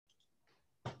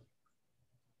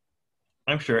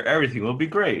I'm sure everything will be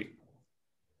great.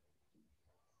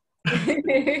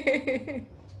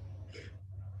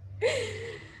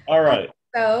 All right.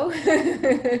 So,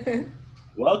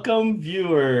 Welcome,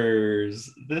 viewers.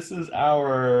 This is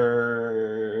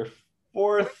our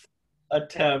fourth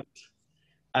attempt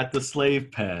at the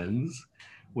slave pens,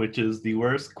 which is the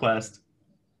worst quest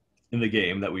in the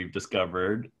game that we've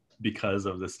discovered because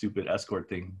of the stupid escort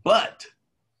thing. But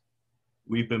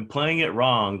we've been playing it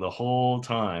wrong the whole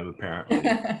time, apparently.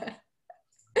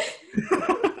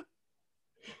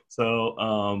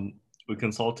 So we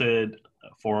consulted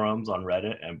forums on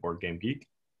Reddit and boardgamegeek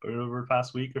over the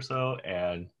past week or so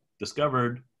and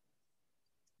discovered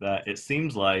that it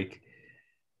seems like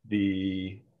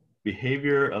the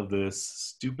behavior of this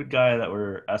stupid guy that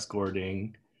we're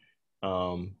escorting,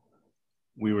 um,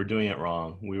 we were doing it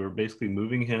wrong. We were basically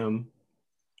moving him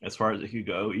as far as it could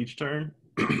go each turn.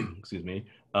 Excuse me.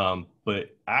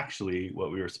 But actually,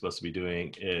 what we were supposed to be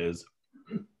doing is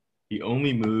he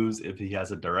only moves if he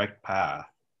has a direct path.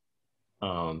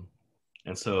 Um,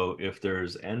 and so if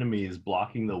there's enemies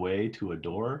blocking the way to a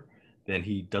door, then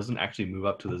he doesn't actually move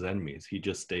up to those enemies. He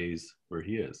just stays where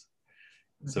he is.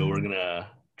 So we're going to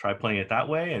try playing it that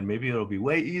way, and maybe it'll be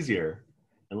way easier.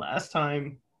 And last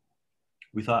time,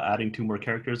 we thought adding 2 more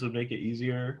characters would make it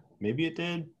easier. Maybe it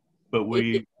did, but it did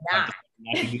we have not.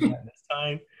 not to do that this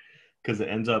time because it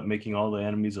ends up making all the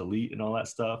enemies elite and all that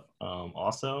stuff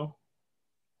also,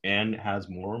 and it has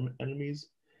more enemies.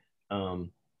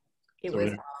 Um, It so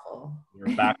was awful.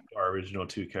 we're back to our original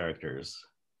 2 characters,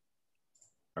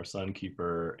 our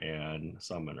Sunkeeper and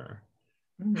Summoner.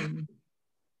 Mhm.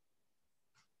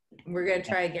 We're gonna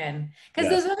try again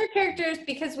because Yes. those other characters,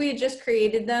 because we had just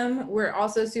created them, were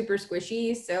also super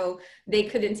squishy, so they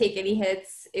couldn't take any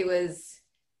hits. It was,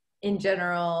 in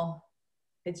general,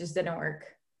 it just didn't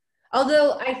work.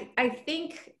 Although I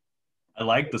think I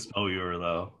like the spell viewer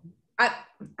though. I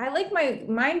I like my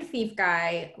mind thief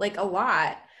guy like a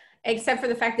lot, except for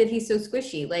the fact that he's so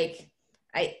squishy. Like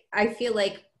I feel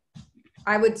like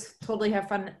I would totally have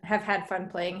had fun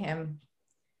playing him.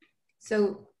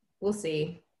 So we'll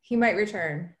see. He might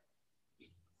return.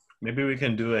 Maybe we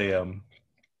can do a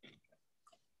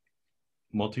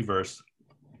multiverse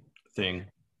thing.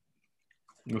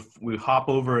 We hop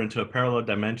over into a parallel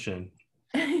dimension,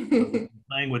 so we've been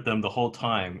playing with them the whole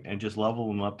time and just level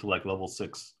them up to like level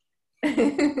 6.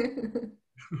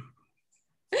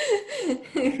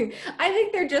 I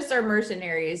think they're just our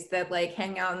mercenaries that like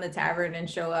hang out in the tavern and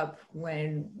show up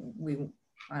when we,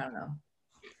 I don't know.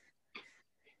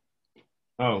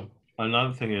 Oh,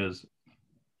 another thing is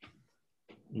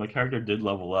my character did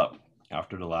level up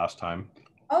after the last time,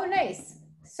 Oh, nice.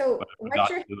 but So I what's forgot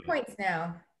your to hit do it. points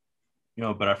now?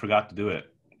 But I forgot to do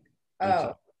it. And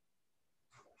so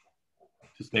Oh,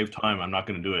 to save time, I'm not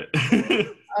going to do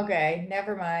it. okay.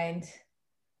 Never mind.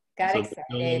 Got So they're still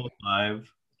excited. level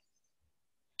 5,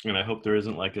 and I hope there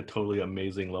isn't like a totally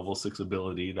amazing level 6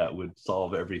 ability that would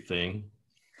solve everything.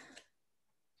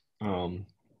 Um,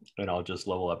 and I'll just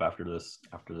level up after this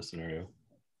scenario.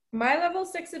 My level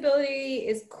 6 ability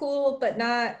is cool, but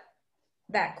not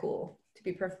that cool, to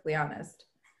be perfectly honest.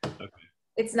 Okay.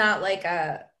 It's not like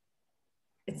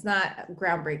it's not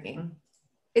groundbreaking.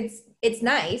 It's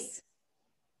nice,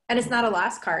 and it's not a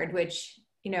lost card, which,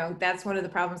 that's one of the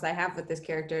problems I have with this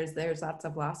character is there's lots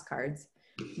of lost cards.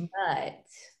 But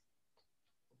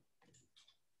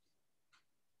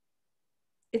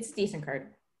it's a decent card.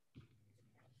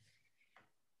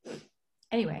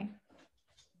 Anyway.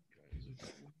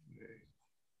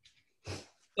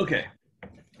 Okay.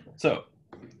 So,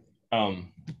 I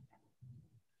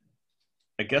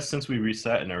guess since we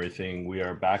reset and everything, we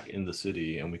are back in the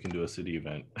city and we can do a city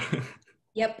event.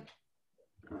 Yep.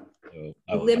 So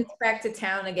We limped back to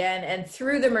town again and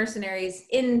threw the mercenaries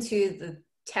into the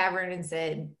tavern and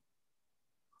said,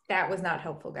 that was not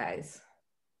helpful, guys.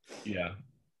 yeah.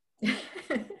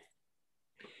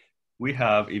 We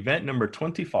have event number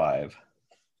 25.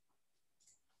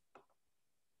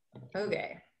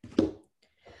 Okay.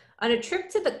 On a trip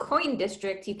to the coin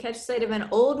district, you catch sight of an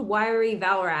old, wiry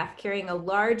Valrath carrying a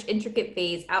large, intricate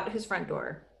vase out his front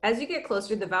door. As you get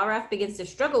closer, the Valrath begins to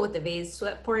struggle with the vase,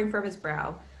 sweat pouring from his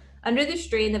brow. Under the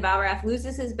strain, the Valrath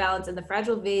loses his balance and the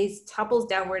fragile vase topples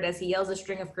downward as he yells a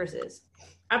string of curses.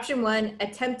 Option 1,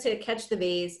 attempt to catch the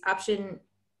vase. Option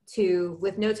 2,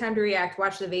 with no time to react,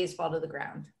 watch the vase fall to the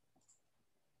ground.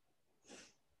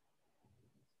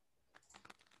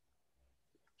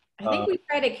 I think we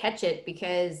try to catch it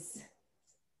because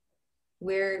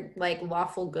we're like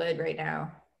lawful good right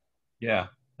now. Yeah,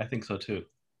 I think so too.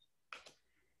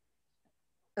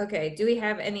 Okay, do we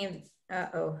have any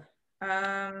of,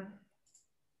 um,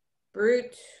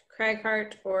 brute, crag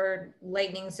heart, or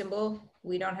lightning symbol.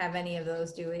 We don't have any of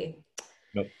those, do we?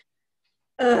 Nope.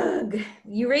 Ugh.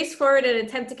 You race forward and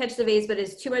attempt to catch the vase, but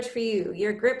it's too much for you.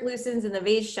 Your grip loosens and the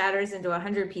vase shatters into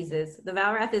 100 pieces. The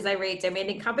Valrath is irate,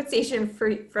 demanding compensation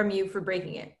from you for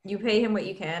breaking it. You pay him what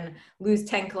you can, lose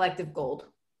 10 collective gold.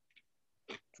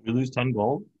 We lose 10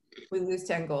 gold? We lose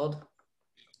 10 gold.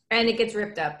 And it gets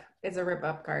ripped up. It's a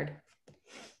rip-up card.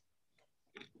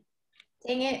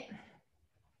 Dang it.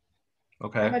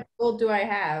 Okay. How much gold do I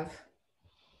have?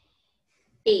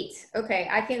 8. Okay,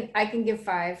 I can give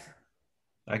 5.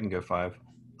 I can go 5.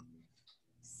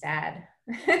 Sad.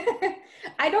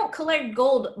 I don't collect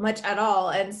gold much at all,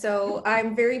 and so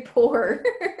I'm very poor.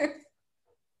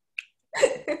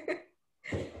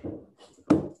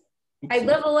 I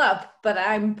level up, but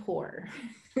I'm poor.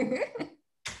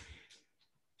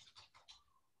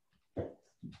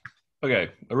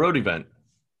 Okay, a road event.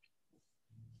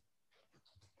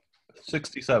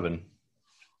 67.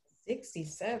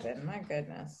 67, my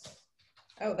goodness.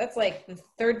 Oh, that's like the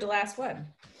third to last one.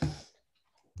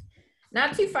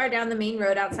 Not too far down the main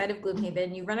road outside of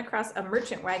Gloomhaven, you run across a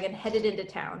merchant wagon headed into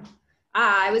town.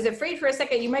 Ah, I was afraid for a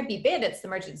second you might be bandits, the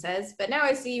merchant says, but now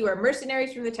I see you are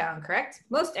mercenaries from the town, correct?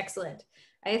 Most excellent.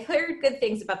 I have heard good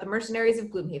things about the mercenaries of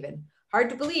Gloomhaven.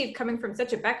 Hard to believe coming from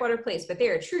such a backwater place, but they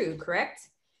are true, correct?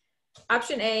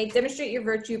 Option A, demonstrate your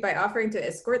virtue by offering to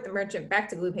escort the merchant back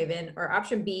to Gloomhaven, or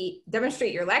option B,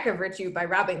 demonstrate your lack of virtue by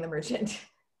robbing the merchant.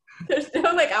 There's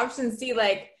no like option C,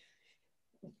 like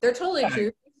they're totally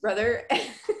true, brother.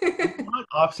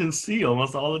 Option C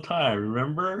almost all the time,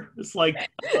 remember? It's like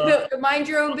the mind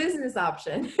your own business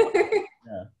option.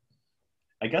 yeah.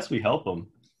 I guess we help them.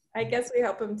 I guess we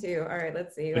help them too. All right,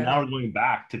 let's see. But now we're going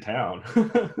back to town.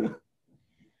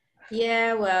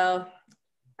 Yeah, well,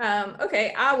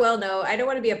 okay. Well, no, I don't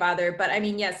want to be a bother, but I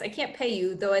mean, yes, I can't pay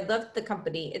you, though I'd love the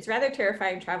company. It's rather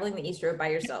terrifying traveling the East Road by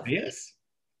yourself. Pay us?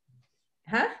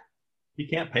 Huh? He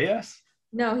can't pay us?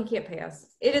 No, he can't pay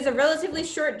us. It is a relatively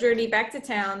short journey back to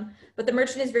town, but the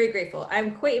merchant is very grateful.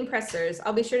 I'm quite impressed, sirs.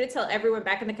 I'll be sure to tell everyone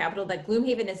back in the capital that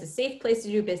Gloomhaven is a safe place to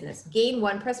do business. Gain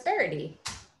 1 prosperity.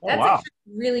 That's wow.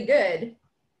 really good.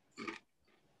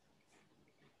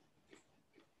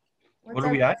 What are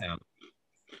we at now?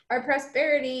 Our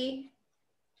prosperity.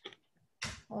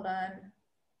 Hold on.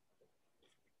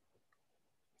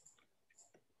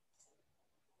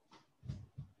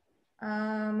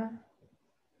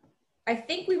 I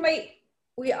think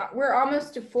we're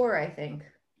almost to 4, I think.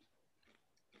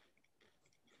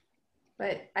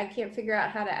 But I can't figure out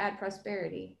how to add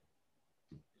prosperity.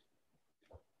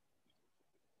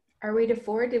 Are we to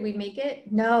 4? Did we make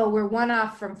it? No, we're 1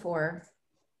 off from 4.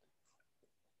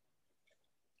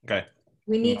 Okay.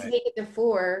 We need to make it to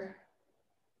 4.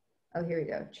 Oh, here we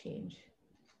go. Change.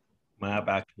 My app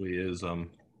actually is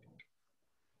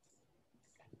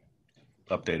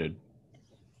updated.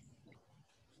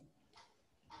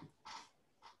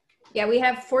 Yeah, we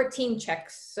have 14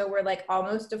 checks, so we're like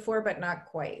almost to 4, but not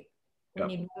quite. We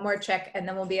need 1 more check, and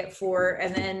then we'll be at 4,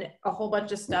 and then a whole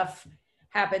bunch of stuff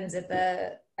happens at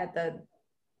the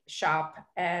shop,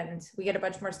 and we get a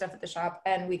bunch more stuff at the shop,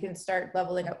 and we can start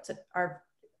leveling up to our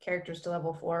characters to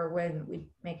level 4 when we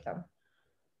make them.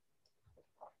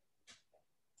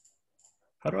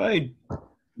 How do I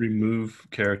remove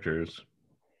characters?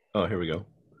 Oh, here we go.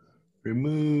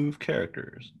 Remove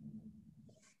characters.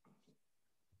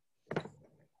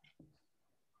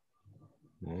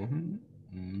 Mm-hmm.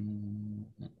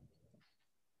 Mm-hmm.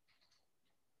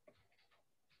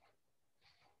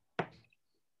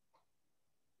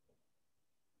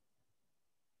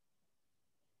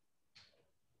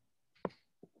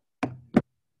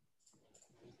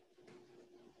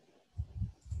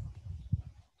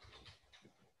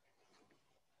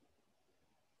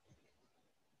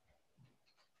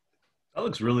 That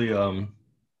looks really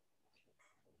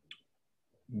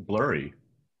blurry.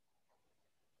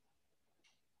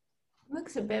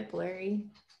 Looks a bit blurry.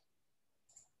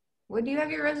 What do you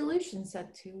have your resolution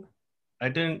set to? I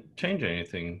didn't change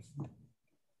anything.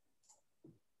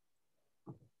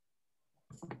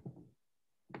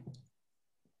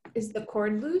 Is the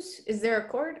cord loose? Is there a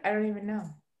cord? I don't even know.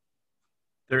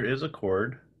 There is a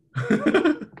cord.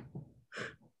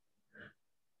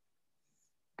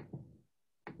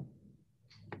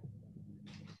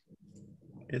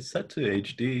 It's set to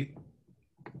HD.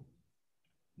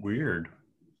 Weird.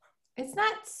 It's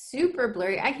not super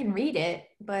blurry. I can read it,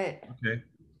 but... Okay.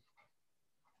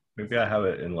 Maybe I have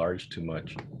it enlarged too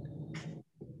much.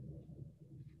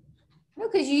 No,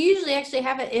 because you usually actually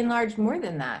have it enlarged more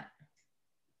than that.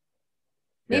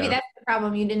 Maybe that's the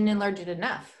problem. You didn't enlarge it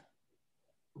enough.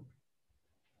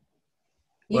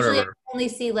 Usually I only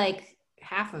see like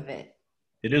half of it.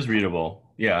 It is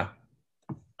readable. Yeah,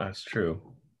 that's true.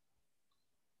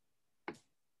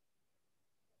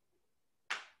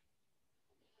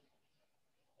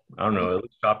 I don't know. It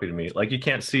looks choppy to me. Like you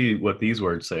can't see what these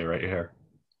words say right here.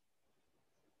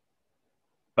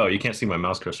 Oh, you can't see my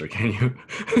mouse cursor, can you?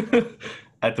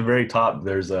 At the very top,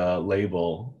 there's a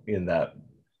label in that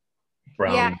Yeah,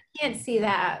 brown. I can't see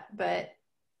that, but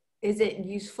is it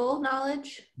useful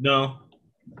knowledge? No,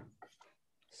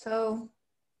 So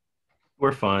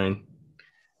we're fine.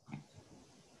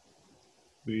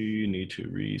 We need to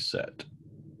reset.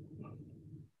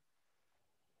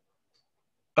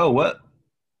 Oh, what?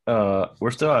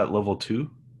 We're still at level 2.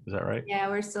 Is that right? yeah,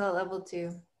 we're still at level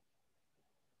 2.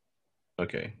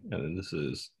 Okay, and then this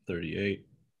is 38.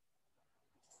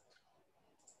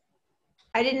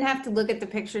 I didn't have to look at the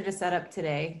picture to set up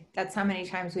today. That's how many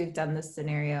times we've done this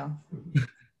scenario.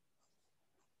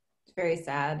 It's very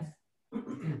sad.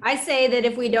 I say that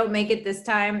if we don't make it this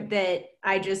time, that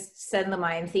I just send the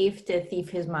mind thief to thief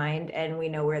his mind and we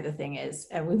know where the thing is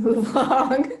and we move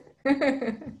along.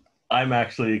 I'm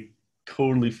actually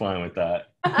totally fine with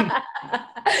that.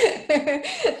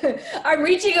 I'm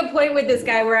reaching a point with this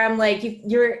guy where I'm like,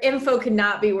 your info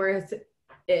cannot be worth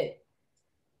it.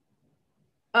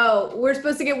 Oh, we're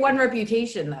supposed to get 1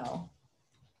 reputation though.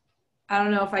 I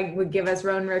don't know if I would give us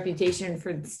 1 reputation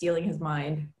for stealing his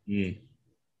mind.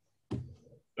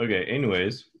 Okay,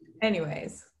 anyways.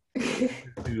 Anyways. 2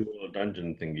 little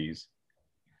dungeon thingies.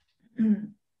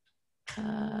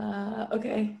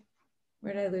 Okay.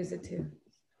 Where did I lose it to?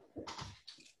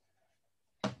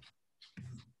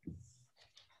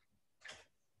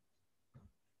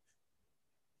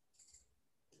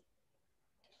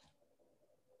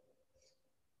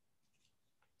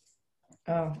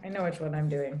 Oh, I know which one I'm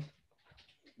doing.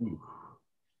 Ooh.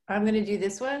 I'm going to do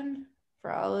this one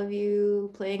for all of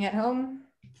you playing at home.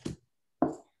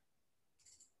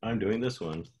 I'm doing this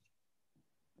one.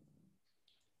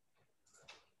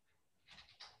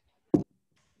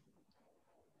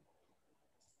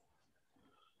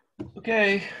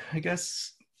 Okay, I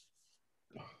guess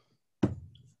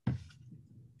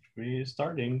we're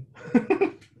starting.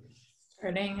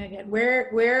 Starting again. Where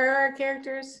are our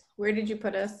characters? Where did you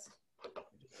put us?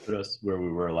 Put us where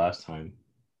we were last time.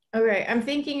 Okay, I'm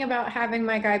thinking about having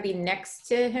my guy be next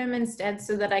to him instead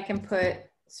so that I can put,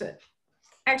 so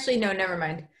actually, no, never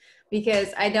mind. Because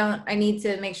I need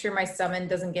to make sure my summon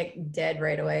doesn't get dead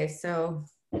right away, so.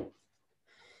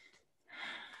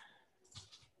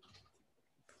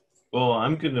 Well,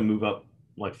 I'm gonna move up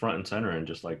like front and center and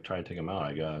just like try to take him out,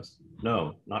 I guess.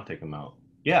 No, not take him out.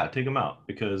 Yeah, take him out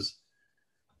because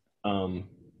um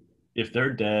if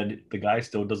they're dead, the guy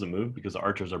still doesn't move because the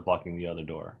archers are blocking the other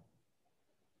door.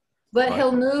 But Right?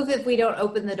 he'll move if we don't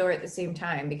open the door at the same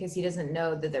time because he doesn't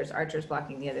know that there's archers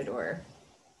blocking the other door.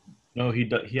 No, he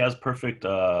has perfect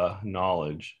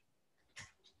knowledge.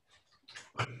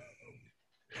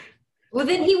 Well,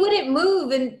 then he wouldn't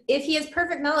move. And if he has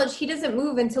perfect knowledge, he doesn't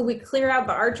move until we clear out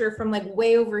the archer from like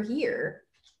way over here.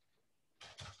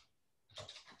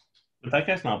 But that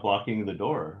guy's not blocking the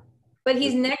door. But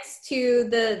he's next to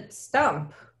the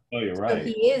stump. Oh, you're So right.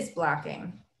 he is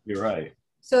blocking. You're right.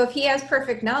 So if he has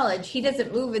perfect knowledge, he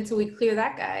doesn't move until we clear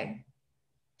that guy.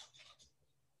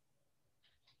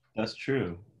 That's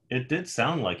true. It did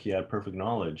sound like he had perfect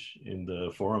knowledge in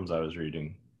the forums I was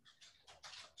reading.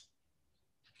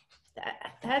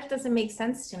 That doesn't make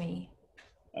sense to me.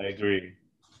 I agree.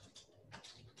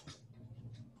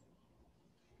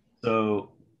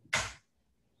 So,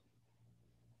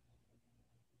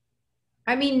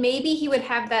 I mean, maybe he would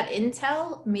have that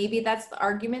intel. Maybe that's the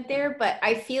argument there. But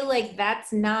I feel like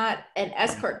that's not an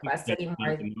escort quest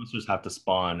anymore. the monsters have to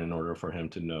spawn in order for him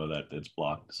to know that it's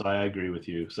blocked. So I agree with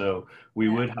you. So we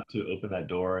would have to open that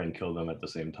door and kill them at the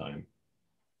same time.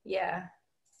 Yeah.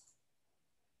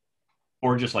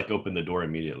 Or just like open the door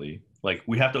immediately. Like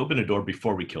we have to open the door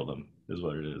before we kill them, is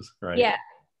what it is, right? Yeah.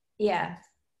 Yeah.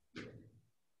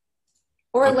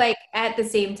 Or okay. Like at the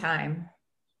same time.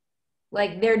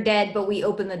 Like they're dead, but we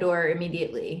open the door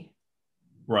immediately.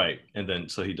 Right. And then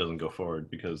so he doesn't go forward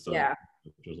because the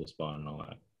monsters will spawn and all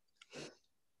that.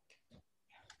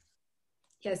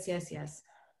 Yes, yes, yes.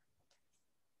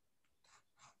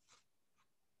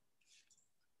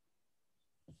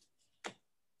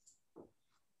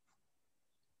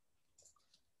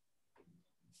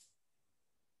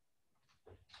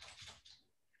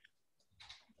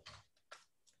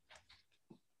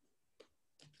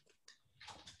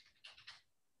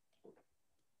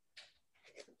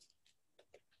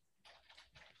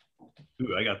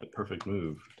 Ooh, I got the perfect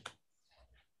move.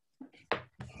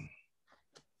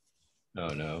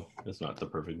 Oh no, that's not the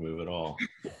perfect move at all.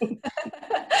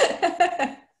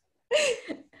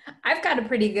 I've got a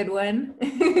pretty good one.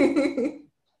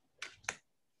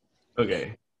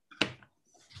 Okay.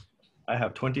 I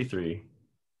have 23.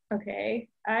 Okay,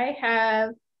 I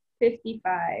have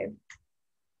 55.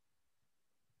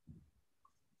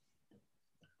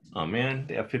 Oh man,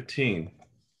 they have 15.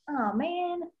 Oh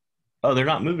man. Oh, they're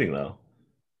not moving though.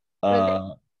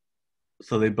 Okay.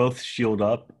 So they both shield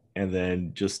up and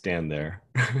then just stand there.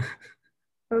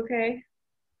 Okay.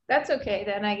 That's okay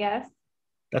then, I guess.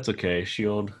 That's okay.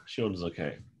 Shield is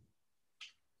okay.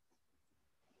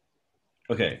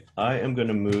 Okay, I am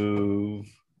gonna move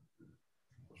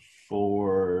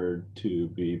forward to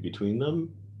be between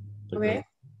them. Okay.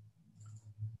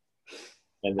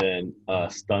 And then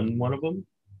stun one of them.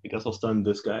 I guess I'll stun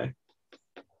this guy.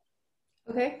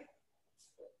 Okay.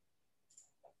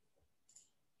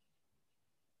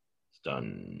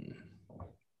 Stun.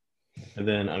 And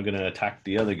then I'm gonna attack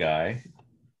the other guy.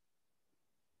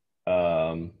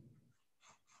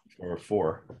 For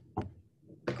 4.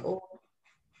 Cool.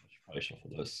 Should probably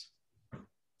shuffle this.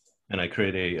 And I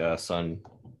create a sun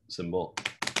symbol.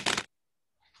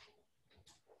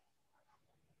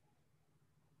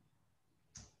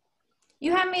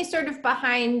 You have me sort of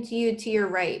behind you to your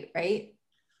right, right?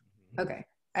 Okay.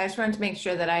 I just wanted to make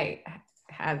sure that I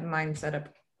have mine set up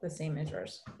the same as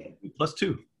yours.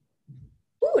 +2.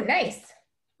 Ooh, nice.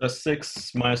 That's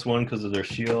 6 -1 because of their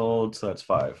shield, so that's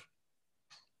 5.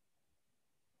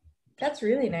 That's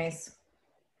really nice.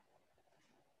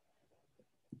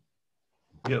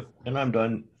 Yep, and I'm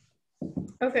done.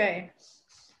 Okay.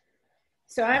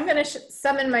 So I'm going to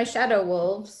summon my shadow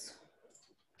wolves.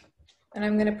 And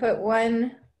I'm going to put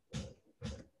one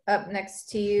up next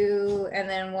to you and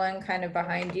then one kind of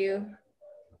behind you.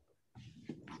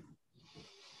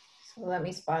 So let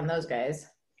me spawn those guys.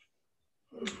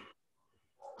 1,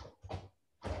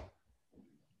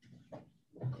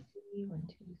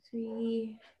 2,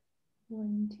 3.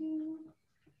 1, 2.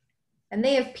 And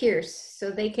they have pierce,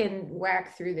 so they can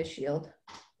whack through the shield.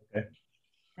 Okay.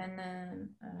 And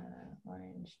then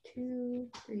orange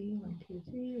 2, 3, 1, 2,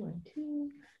 3, 1,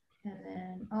 2. And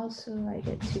then also I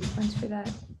get 2 points for that.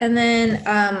 And then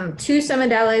 2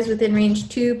 summoned allies within range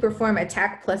 2 perform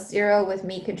attack +0 with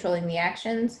me controlling the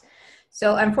actions.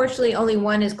 So unfortunately only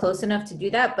one is close enough to do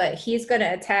that, but he's going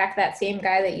to attack that same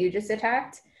guy that you just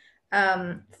attacked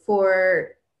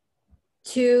for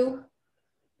 2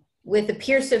 with a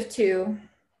pierce of 2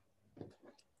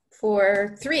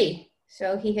 for 3.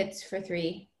 So he hits for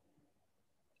 3.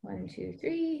 1, 2,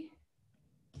 3.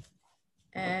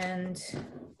 And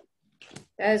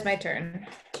that is my turn.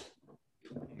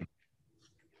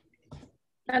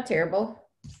 Not terrible.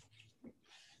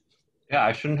 Yeah,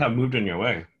 I shouldn't have moved in your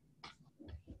way.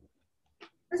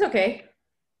 It's okay.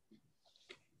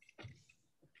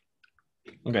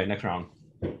 Okay, next round.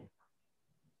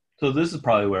 So this is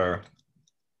probably where,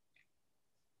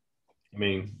 I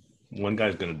mean, one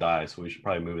guy's gonna die, so we should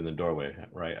probably move in the doorway,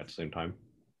 right, at the same time.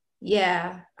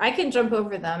 Yeah, I can jump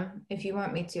over them if you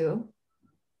want me to.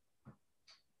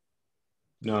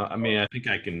 No, I mean, I think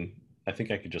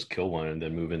I could just kill one and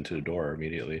then move into the door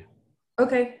immediately.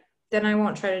 Okay, then I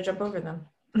won't try to jump over them.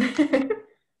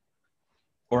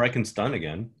 Or I can stun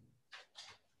again.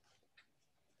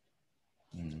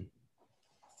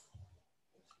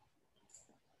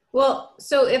 Well,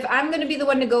 so if I'm going to be the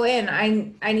one to go in,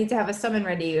 I need to have a summon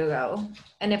ready to go.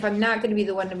 And if I'm not going to be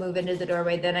the one to move into the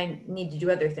doorway, then I need to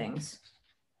do other things.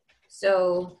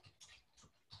 So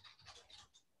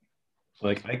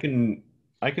like I can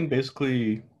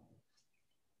basically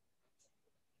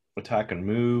attack and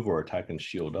move, or attack and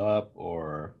shield up,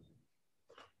 or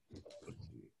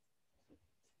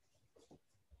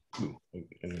ooh,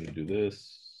 I'm going to do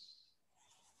this.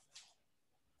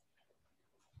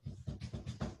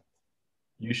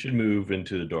 You should move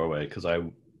into the doorway because I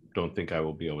don't think I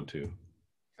will be able to.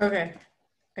 okay,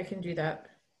 I can do that.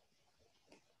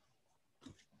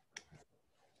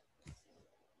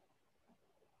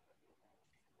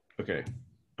 Okay,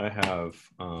 I have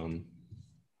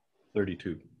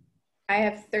 32. I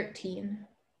have 13.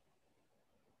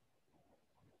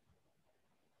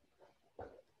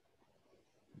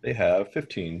 They have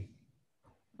 15.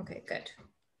 Okay, good.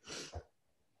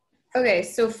 Okay,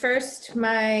 so first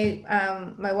my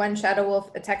my one shadow wolf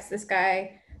attacks this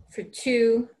guy for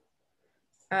 2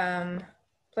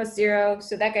 +0,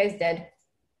 so that guy's dead.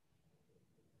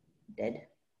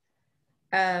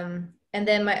 And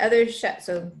then my other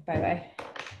so bye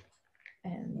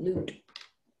and loot.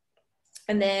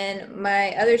 And then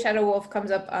my other shadow wolf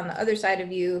comes up on the other side of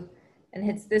you and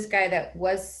hits this guy that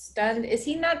was stunned. Is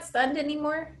he not stunned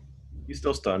anymore? He's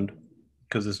still stunned.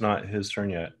 because it's not his turn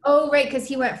yet. Oh, right, because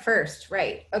he went first.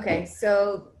 Right. Okay,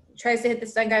 so tries to hit the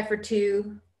stun guy for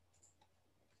 2,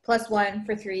 +1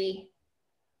 for 3.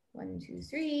 1, 2,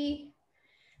 3.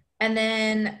 And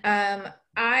then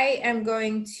I am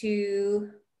going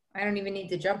to, I don't even need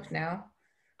to jump now.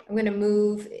 I'm going to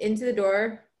move into the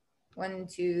door. 1,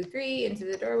 2, 3, into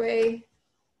the doorway.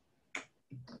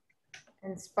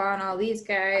 And spawn all these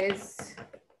guys.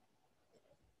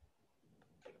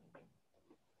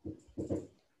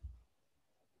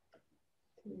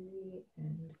 3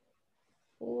 and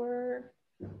 4.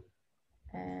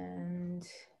 And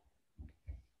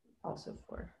also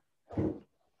 4.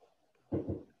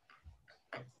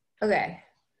 Okay.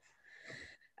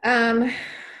 And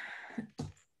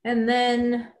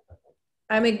then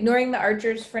I'm ignoring the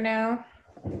archers for now.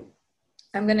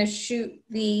 I'm gonna shoot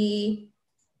the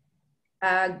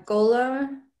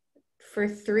golem for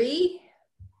 3.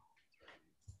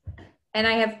 And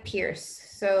I have pierce,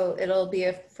 so it'll be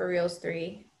a for reals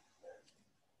 3.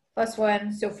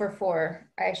 +1, so for 4.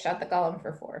 I shot the golem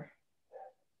for 4.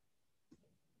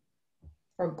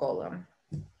 Or golem,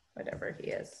 whatever he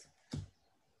is.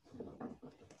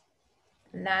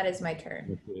 And that is my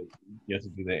turn. You have to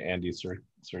do the Andy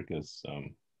Circus.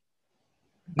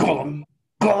 Golem,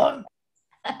 golem,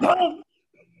 golem.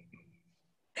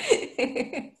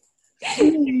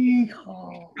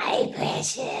 Hi,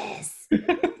 precious.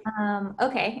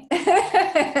 Okay.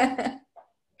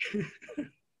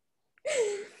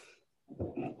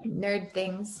 Nerd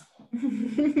things.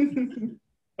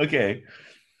 Okay.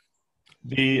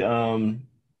 The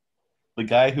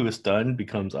guy who is stunned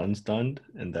becomes unstunned,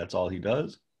 and that's all he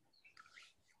does.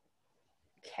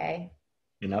 Okay.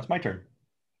 And that's my turn.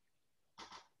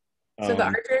 So the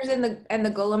archers and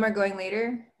the golem are going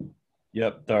later?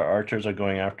 Yep, the archers are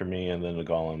going after me, and then the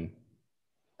golem.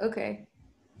 Okay.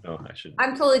 No, I should.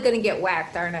 I'm totally gonna get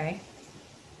whacked, aren't I?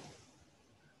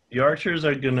 The archers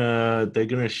are they're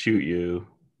gonna shoot you,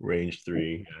 range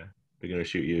 3. Yeah, they're gonna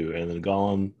shoot you, and then the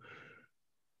golem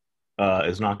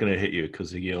is not gonna hit you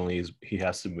because he only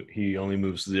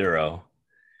moves 0.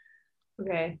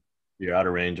 Okay. You're out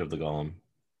of range of the golem.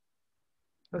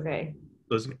 Okay.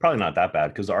 So it's probably not that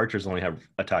bad because the archers only have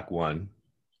attack 1.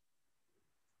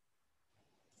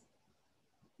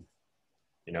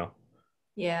 You know?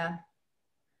 Yeah.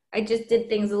 I just did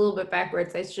things a little bit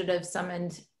backwards. I should have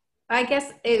summoned. I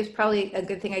guess it was probably a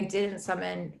good thing I didn't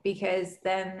summon because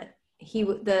then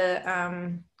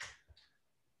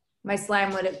my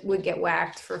slime would get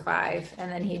whacked for 5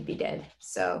 and then he'd be dead.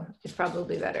 So it's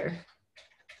probably better.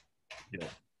 Yeah.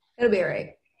 It'll be all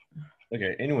right.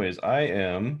 Okay, anyways, I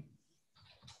am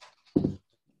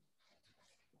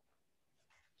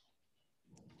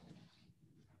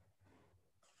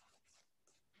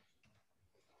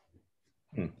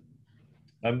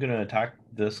I'm gonna attack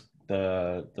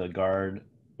the guard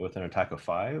with an attack of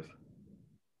 5.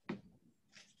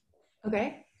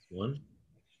 Okay. 1.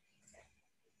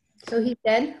 So he's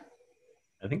dead?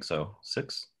 I think so.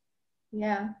 6.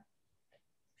 Yeah.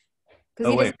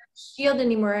 Because he doesn't have shield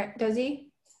anymore, does he?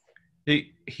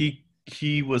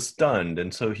 He was stunned,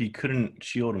 and so he couldn't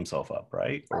shield himself up,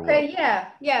 right? Or Okay,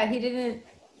 what? yeah, he didn't.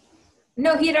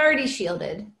 No, he had already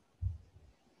shielded.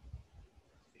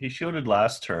 He shielded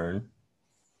last turn.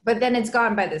 But then it's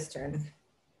gone by this turn.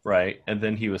 Right, and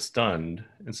then he was stunned,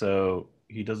 and so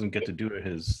he doesn't get to do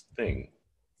his thing.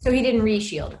 So he didn't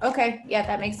re-shield. Okay, yeah,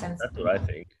 that makes sense. That's what I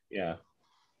think, yeah.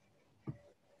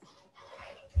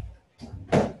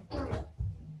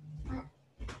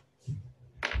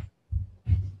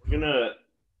 We're gonna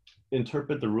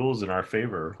interpret the rules in our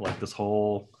favor, like this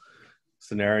whole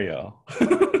scenario.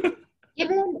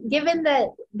 Given that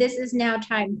this is now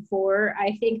time 4,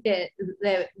 I think that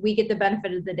we get the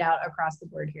benefit of the doubt across the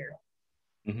board here.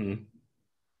 Mm-hmm.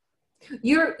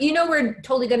 We're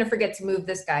totally going to forget to move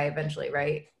this guy eventually,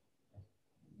 right?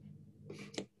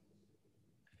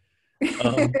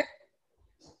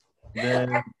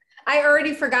 Then I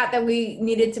already forgot that we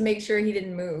needed to make sure he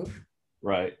didn't move.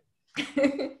 right.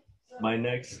 My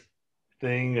next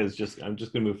thing is I'm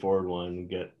just gonna move forward 1 and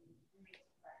get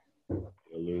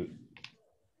a loot.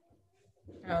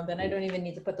 Oh, then I don't even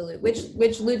need to put the loot.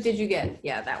 Which loot did you get?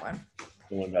 Yeah, that one.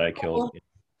 The one that I killed.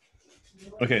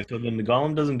 Okay, so then the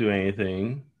golem doesn't do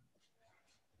anything.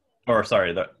 Or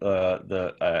sorry,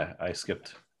 I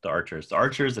skipped the archers. The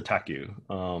archers attack you.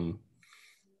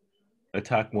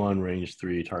 Attack 1, range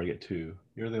 3, target 2.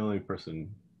 You're the only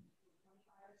person.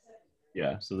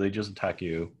 Yeah, so they just attack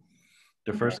you.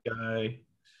 The first guy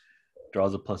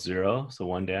draws a +0, so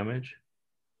 1 damage.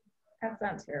 That's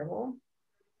not terrible.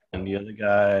 And the other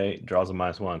guy draws a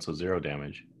 -1, so 0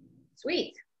 damage.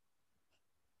 Sweet.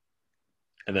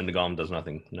 And then the golem does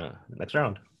nothing. No, next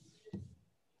round.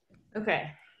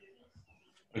 Okay.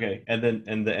 Okay, and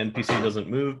the NPC doesn't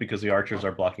move because the archers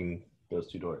are blocking those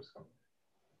two doors.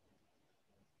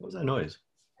 What was that noise?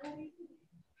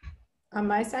 On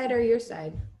my side or your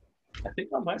side? I think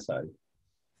on my side.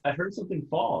 I heard something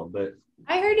fall, but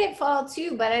I heard it fall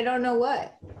too, but I don't know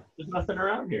what. there's nothing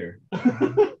around here.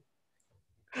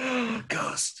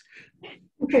 Ghost.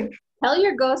 Tell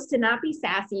your ghost to not be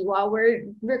sassy while we're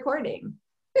recording.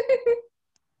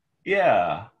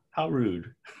 Yeah, how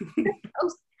rude.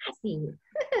 Oh, sassy.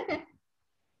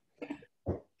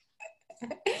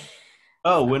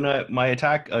 Oh, when my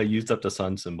attack used up the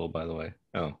sun symbol, by the way.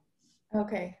 Oh,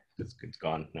 Okay. it's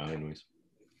gone now, anyways.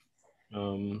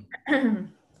 I'm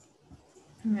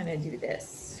gonna do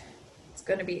this. It's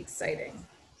gonna be exciting.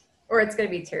 Or it's gonna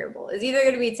be terrible. It's either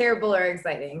gonna be terrible or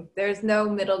exciting. There's no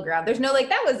middle ground. There's no like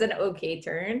that was an okay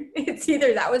turn. It's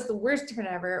either that was the worst turn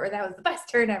ever or that was the best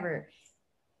turn ever.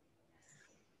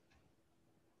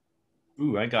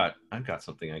 Ooh, I got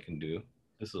something I can do.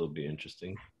 This will be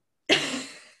interesting.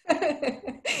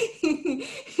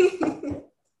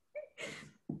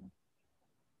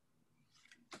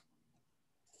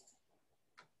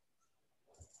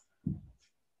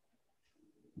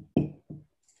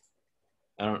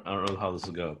 I don't know how this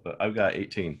will go, but I've got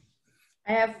 18.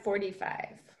 I have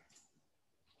 45.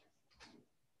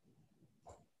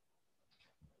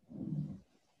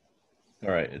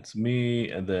 All right, it's me,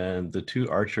 and then the two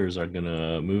archers are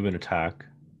gonna move and attack.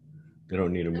 They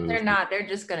don't need to move. They're not. They're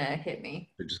just gonna hit me.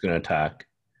 They're just gonna attack.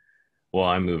 Well,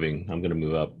 I'm moving. I'm gonna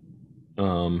move up.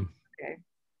 Okay.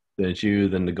 Then it's you.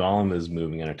 Then the golem is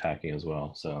moving and attacking as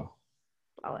well. So,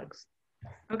 Alex.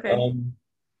 Okay.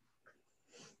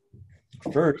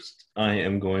 First, I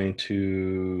am going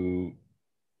to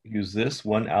use this.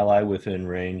 One ally within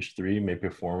range 3 may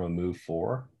perform a move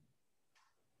 4.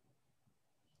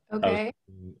 Okay.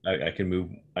 I can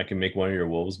move. I can make one of your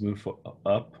wolves move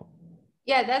up.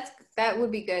 Yeah, that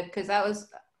would be good because that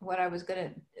was what I was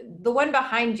gonna. The one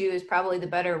behind you is probably the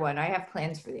better one. I have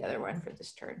plans for the other one for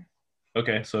this turn.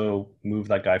 Okay, so move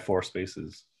that guy 4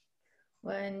 spaces.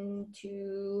 1,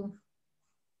 2,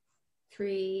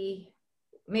 3.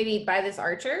 Maybe by this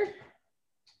archer?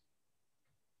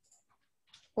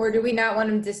 Or do we not want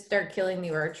him to start killing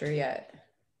the archer yet?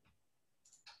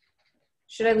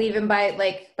 Should I leave him by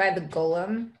the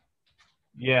golem?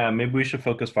 Yeah, maybe we should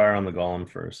focus fire on the golem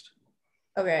first.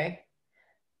 Okay.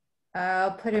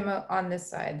 I'll put him on this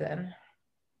side then.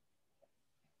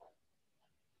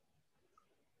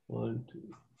 1, 2,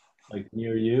 like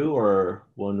near you or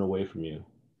one away from you?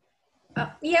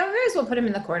 Yeah, we might as well put him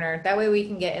in the corner. That way we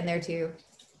can get in there too.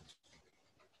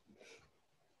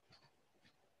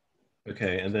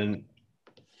 Okay, and then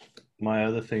my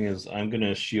other thing is I'm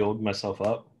gonna shield myself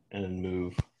up and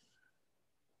move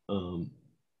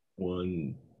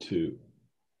 1, 2.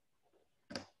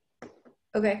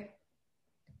 Okay.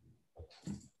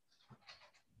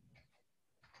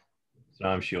 So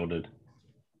I'm shielded.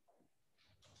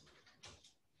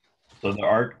 So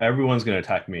everyone's gonna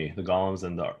attack me. The golems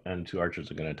and 2 archers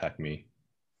are gonna attack me.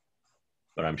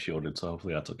 But I'm shielded, so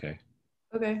hopefully that's okay.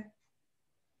 Okay.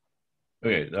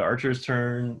 Okay, the archer's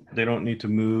turn. They don't need to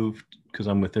move because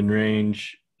I'm within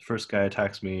range. First guy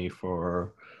attacks me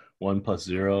for 1 +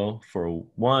 0. For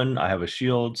 1, I have a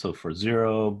shield, so for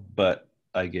 0, but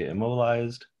I get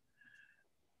immobilized.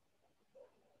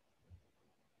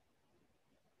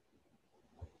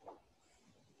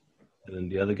 And then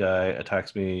the other guy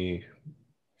attacks me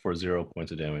for 0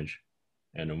 points of damage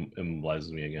and immobilizes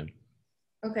me again.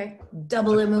 Okay.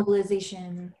 Double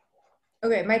immobilization.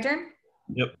 Okay, my turn?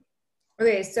 Yep.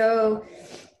 Okay, so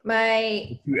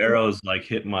my 2 arrows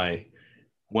hit my.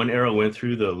 1 arrow went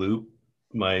through the loop,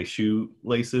 my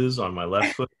shoelaces on my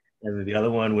left foot, and then the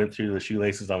other one went through the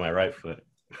shoelaces on my right foot.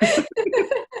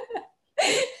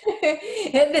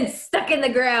 It's been stuck in the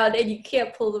ground and you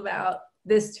can't pull them out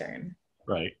this turn.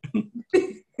 Right.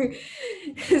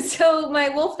 So my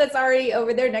wolf that's already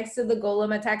over there next to the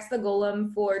golem attacks the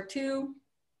golem for 2,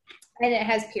 and it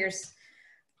has pierce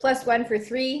 +1 for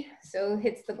 3, so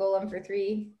hits the golem for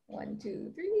 3. 1,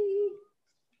 2, 3.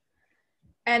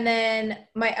 And then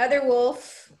my other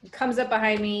wolf comes up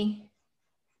behind me.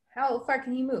 How far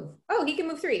can he move? Oh, he can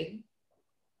move 3.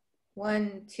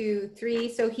 1, 2, 3.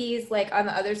 So he's like on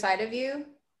the other side of you.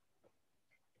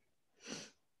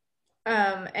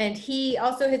 And he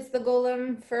also hits the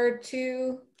golem for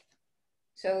 2.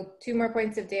 So 2 more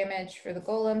points of damage for the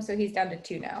golem. So he's down to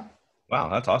 2 now. Wow,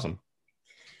 that's awesome.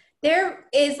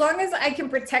 As long as I can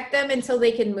protect them until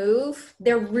they can move,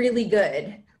 they're really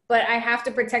good. But I have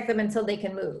to protect them until they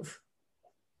can move.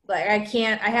 Like I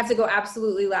have to go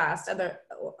absolutely last.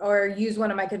 or use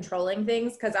one of my controlling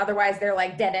things, because otherwise they're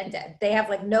like dead. They have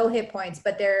like no hit points,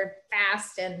 but they're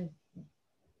fast and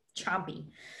chompy.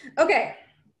 Okay.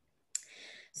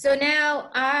 So now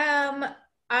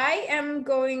I am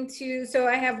going to, so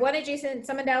I have one adjacent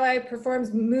summoned ally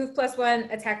performs move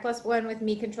 +1, attack +1 with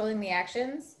me controlling the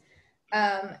actions.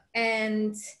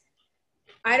 And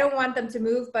I don't want them to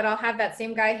move, but I'll have that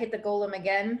same guy hit the golem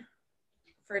again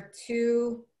for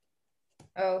 2.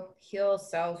 Oh, heal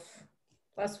self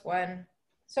 +1.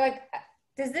 So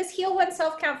does this heal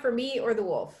oneself count for me or the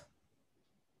wolf?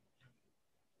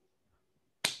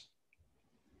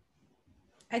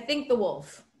 I think the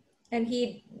wolf. And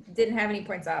he didn't have any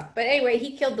points off. But anyway,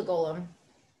 he killed the golem.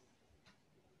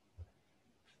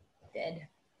 Dead.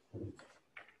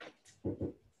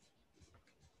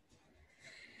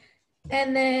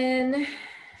 And then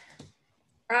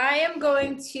I am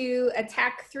going to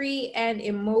attack 3 and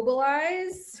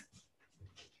immobilize.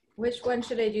 Which one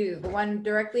should I do? The one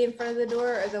directly in front of the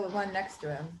door or the one next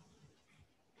to him?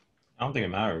 I don't think it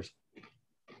matters.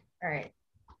 All right.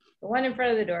 The one in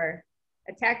front of the door.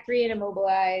 Attack 3 and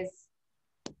immobilize.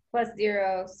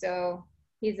 +0, so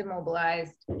he's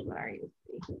immobilized. What are you?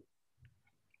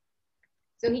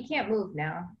 So he can't move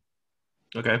now.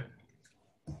 Okay.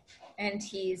 And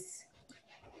he's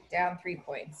down 3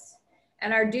 points.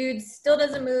 And our dude still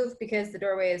doesn't move because the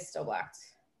doorway is still blocked.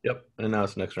 Yep, and now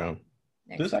it's next round.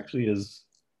 This actually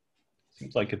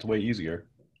seems like it's way easier.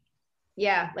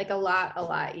 Yeah, like a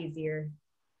lot easier.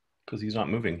 Because he's not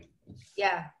moving.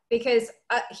 Yeah, because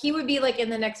he would be like in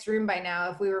the next room by now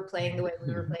if we were playing the way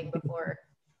we were playing before.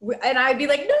 And I'd be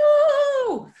like,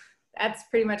 no! That's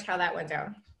pretty much how that went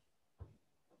down.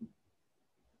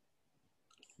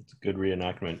 It's a good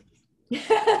reenactment.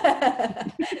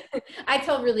 I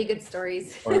tell really good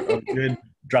stories. Or a good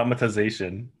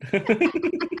dramatization.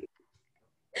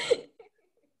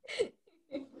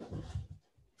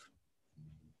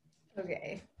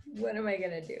 Okay, what am I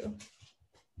gonna do?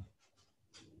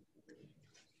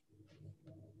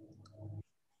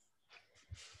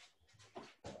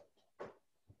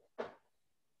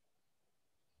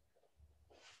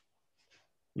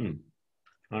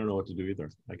 I don't know what to do either.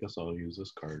 I guess I'll use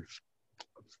this card.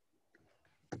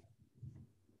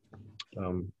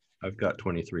 I've got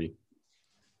 23.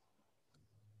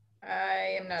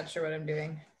 I am not sure what I'm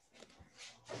doing.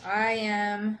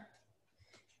 I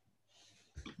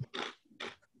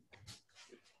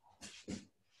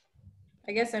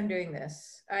guess I'm doing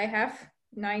this. I have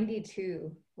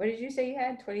 92. What did you say you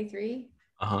had? 23?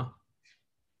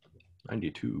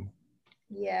 92.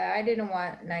 Yeah, I didn't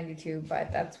want 92,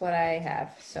 but that's what I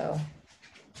have, so.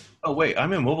 Oh, wait,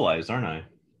 I'm immobilized, aren't I?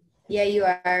 Yeah, you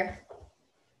are.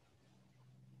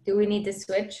 Do we need to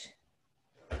switch?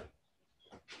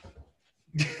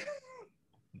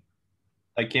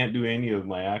 I can't do any of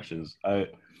my actions. I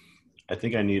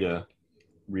think I need to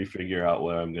refigure out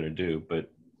what I'm going to do, but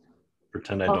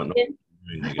pretend I don't know what I'm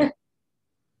doing again.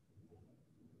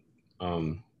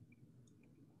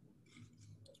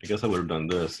 I guess I would have done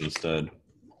this instead.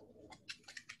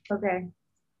 Okay.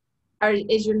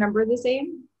 Is your number the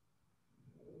same?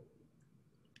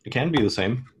 It can be the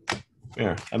same.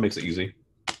 Yeah, that makes it easy.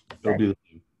 It'll be the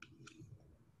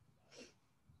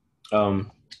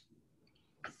same.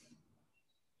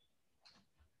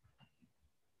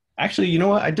 Actually, you know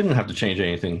what? I didn't have to change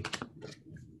anything.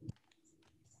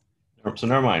 So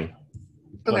never mind.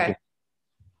 Okay.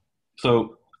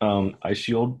 So I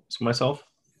shield myself.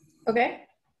 Okay.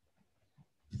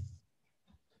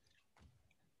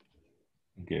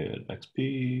 Get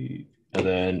XP, and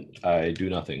then I do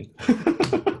nothing.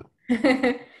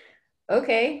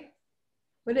 Okay.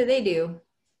 What do they do?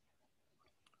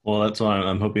 Well, that's why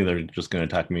I'm hoping they're just going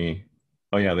to attack me.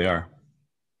 Oh, yeah, they are.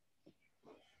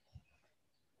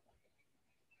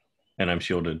 And I'm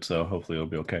shielded, so hopefully it'll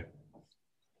be okay.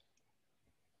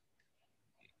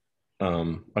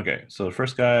 Okay, so the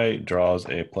first guy draws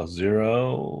a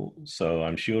 +0, so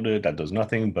I'm shielded. That does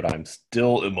nothing, but I'm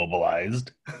still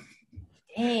immobilized.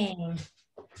 Dang.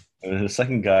 And the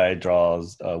second guy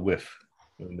draws a whiff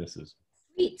and misses.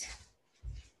 Sweet.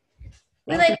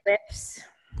 We like whiffs.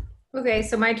 Okay,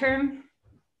 so my turn.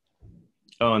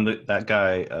 Oh, and that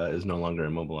guy is no longer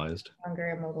immobilized.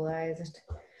 Longer immobilized.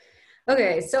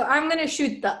 Okay, so I'm gonna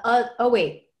shoot the. Oh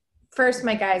wait, first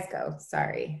my guys go.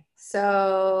 Sorry.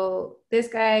 So this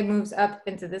guy moves up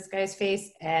into this guy's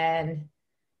face and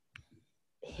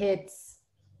hits.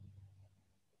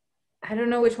 I don't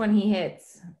know which one he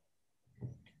hits.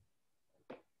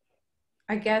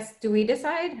 I guess, do we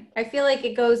decide? I feel like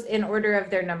it goes in order of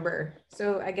their number.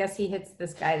 So I guess he hits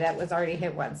this guy that was already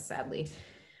hit once, sadly.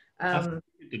 I think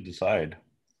you could decide.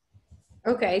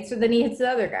 Okay, so then he hits the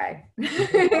other guy.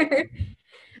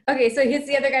 Okay, so he hits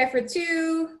the other guy for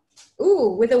 2.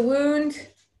 Ooh, with a wound.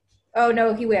 Oh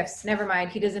no, he whiffs. Never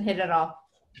mind. He doesn't hit at all.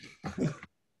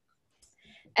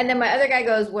 And then my other guy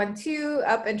goes 1, 2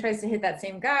 up and tries to hit that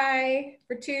same guy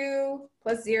for 2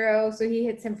 plus 0. So he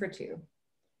hits him for 2.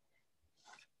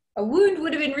 A wound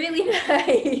would have been really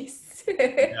nice.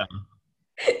 Yeah.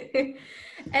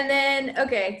 And then,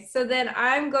 okay, so then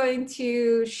I'm going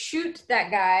to shoot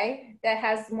that guy that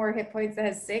has more hit points, that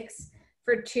has 6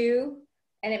 for 2.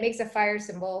 And it makes a fire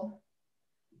symbol.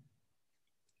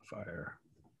 Fire.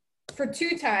 For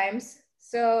 2 times.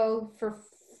 So for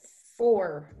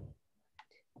 4.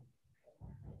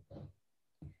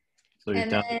 So you're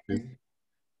And down then to 2.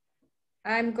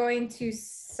 I'm going to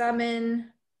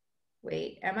summon.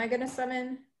 Wait, am I going to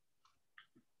summon?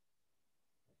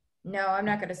 No, I'm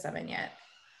not going to summon yet.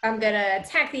 I'm going to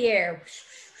attack the air.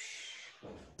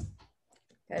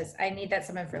 Because I need that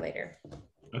summon for later.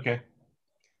 Okay.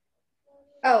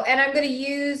 Oh, and I'm going to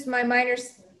use my minor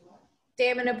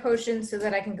stamina potion so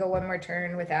that I can go 1 more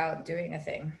turn without doing a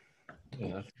thing.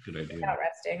 Yeah, that's a good idea. Without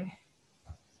resting.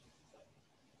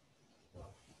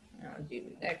 I'll do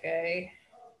that guy.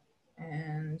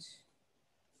 And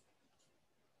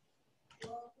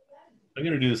I'm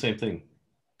going to do the same thing.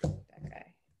 that guy.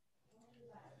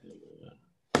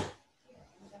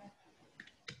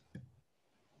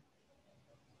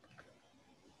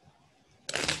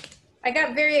 I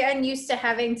got very unused to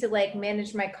having to like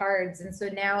manage my cards. And so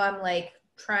now I'm like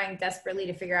trying desperately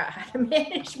to figure out how to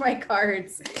manage my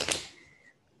cards.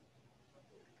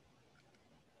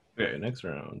 Okay, next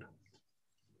round.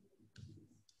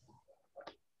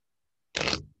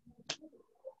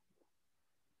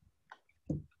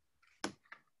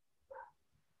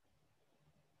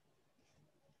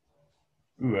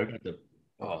 Ooh, I got the.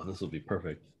 Oh, this will be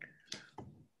perfect.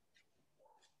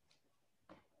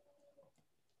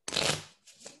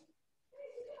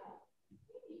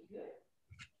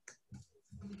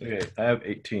 Okay, I have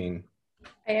 18.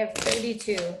 I have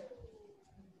 32.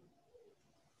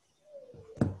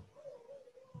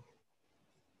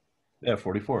 Yeah,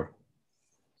 44.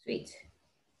 Sweet.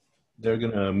 They're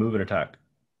going to move and attack.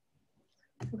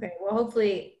 Okay, well,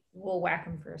 hopefully we'll whack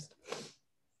him first.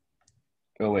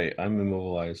 Oh, wait, I'm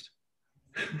immobilized.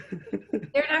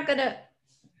 They're not gonna.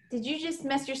 Did you just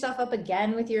mess yourself up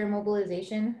again with your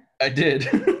immobilization? I did.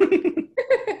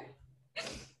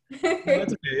 No,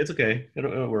 it's okay. It's okay.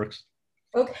 It works.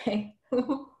 Okay.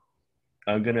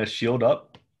 I'm going to shield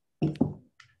up. And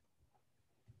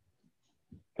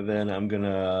then I'm going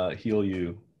to heal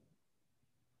you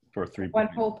for 3 1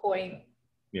 points. whole point.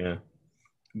 Yeah.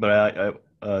 But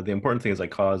the important thing is I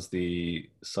cause the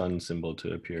sun symbol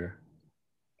to appear.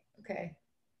 Okay.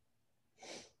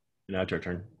 Now it's your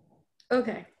turn.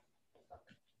 Okay.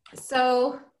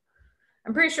 So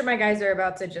I'm pretty sure my guys are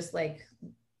about to just like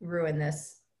ruin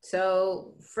this.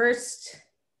 So first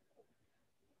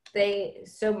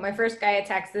my first guy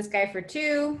attacks this guy for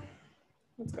 2.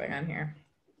 What's going on here?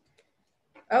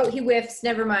 Oh, he whiffs.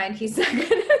 Never mind. He's not gonna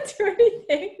do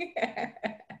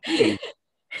anything.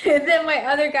 Then my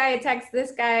other guy attacks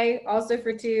this guy also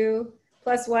for 2,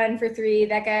 plus 1 for 3.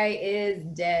 That guy is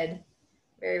dead.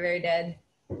 Very, very dead.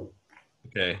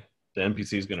 Okay. The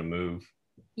NPC is going to move.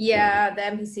 Yeah, the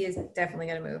NPC is definitely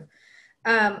going to move.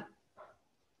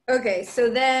 Okay, so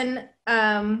then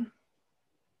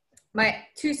my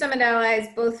 2 summoned allies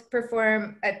both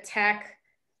perform attack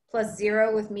plus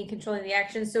 0 with me controlling the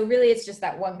action. So really it's just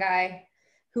that one guy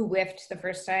who whiffed the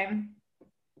first time.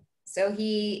 So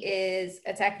he is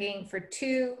attacking for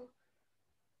 2.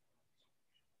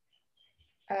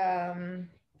 For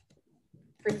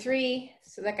 3.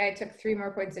 So that guy took 3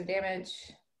 more points of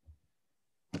damage.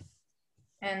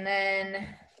 And then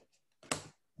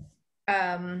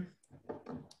I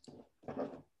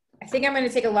think I'm going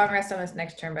to take a long rest on this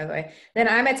next turn, by the way. Then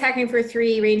I'm attacking for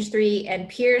 3, range 3, and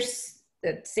pierce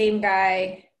the same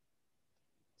guy.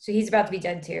 So he's about to be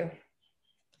dead too.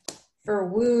 For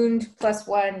wound plus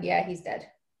 1, yeah, he's dead.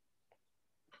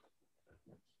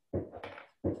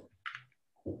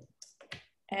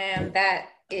 And that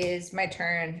is my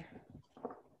turn.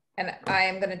 And I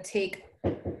am going to take...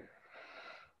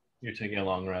 You're taking a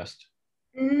long rest.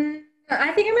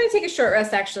 I think I'm going to take a short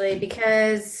rest, actually,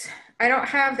 because I don't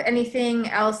have anything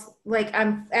else. Like,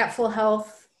 I'm at full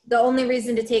health. The only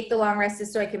reason to take the long rest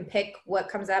is so I can pick what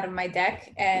comes out of my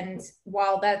deck. And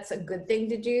while that's a good thing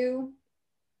to do,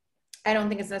 I don't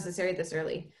think it's necessary this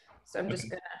early. So I'm just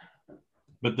going to...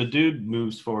 But the dude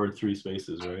moves forward 3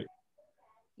 spaces, right?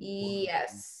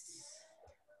 Yes.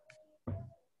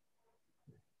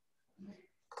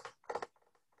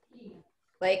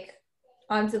 Like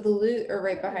Onto the loot or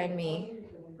right behind me?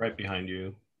 Right behind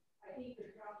you,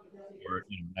 or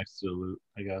next to the loot,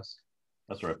 I guess.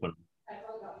 That's where I put him.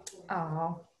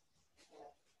 Oh.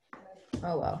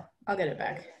 Oh well. I'll get it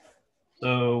back.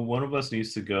 So one of us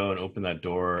needs to go and open that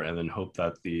door and then hope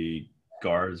that the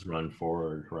guards run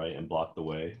forward, right, and block the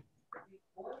way.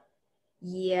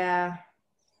 Yeah.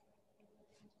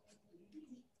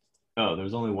 Oh,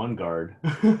 there's only one guard.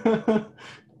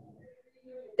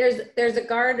 There's a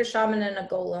guard, a shaman, and a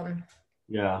golem.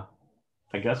 Yeah.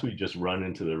 I guess we just run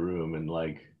into the room and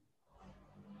like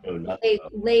go nuts.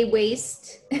 Lay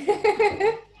waste.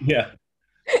 Yeah.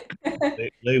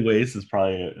 Lay waste is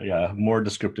probably more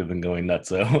descriptive than going nuts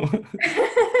though.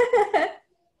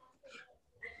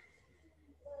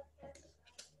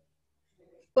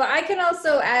 Well, I can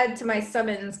also add to my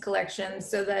summons collection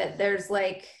so that there's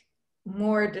like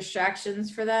more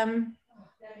distractions for them.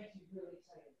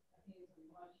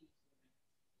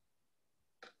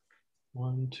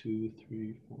 One, two,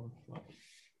 three, four, five.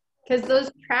 Because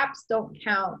those traps don't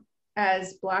count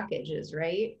as blockages,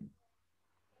 right?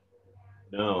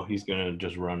 No, he's gonna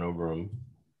just run over him.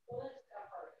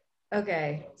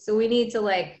 Okay, so we need to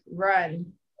like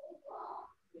run.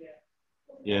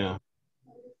 Yeah.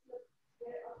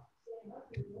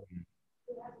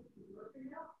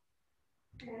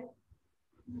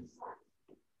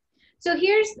 So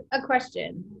here's a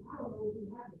question.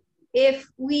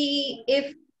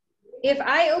 If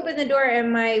I open the door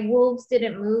and my wolves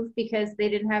didn't move because they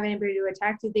didn't have anybody to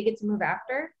attack, do they get to move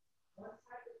after?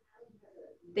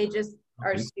 They just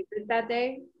are stupid that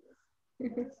day.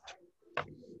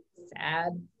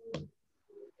 Sad.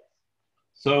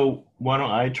 So why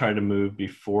don't I try to move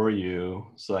before you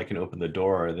so I can open the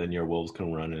door, then your wolves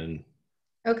can run in.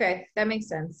 Okay, that makes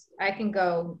sense. I can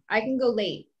go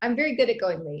late. I'm very good at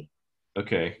going late.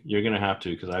 Okay, you're gonna have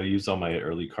to because I used all my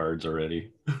early cards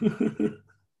already. Don't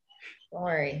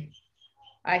worry.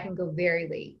 I can go very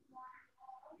late.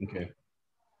 Okay.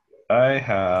 I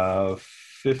have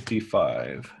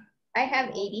 55. I have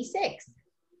 86.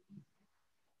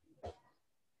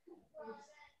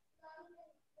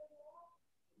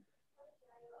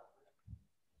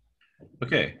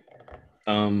 Okay.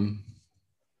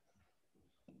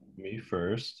 Me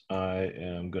first. I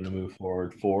am gonna move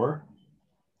forward 4.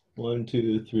 1,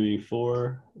 2, 3,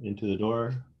 4 into the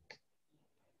door.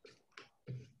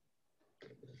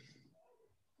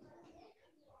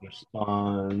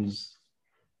 Responds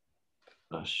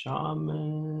a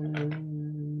shaman.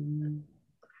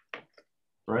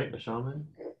 Right, a shaman?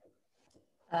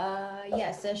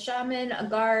 Yes, a shaman, a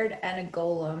guard, and a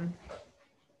golem.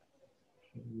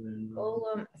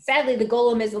 Golem. Sadly, the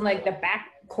golem is in like the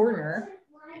back corner.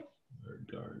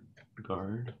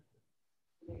 Guard.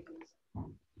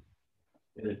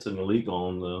 It's an elite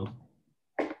golem though.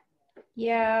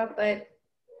 Yeah, but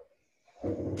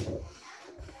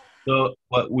so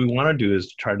what we want to do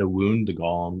is try to wound the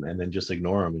golem and then just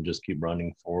ignore him and just keep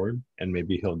running forward and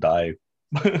maybe he'll die.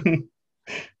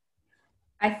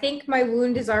 I think my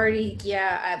wound is already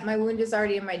my wound is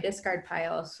already in my discard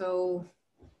pile. So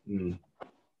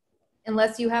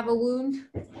unless you have a wound,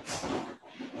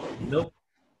 nope.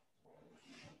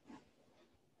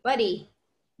 Buddy,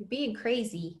 you're being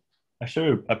crazy. I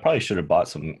probably should have bought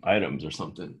some items or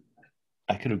something.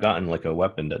 I could have gotten like a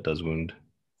weapon that does wound.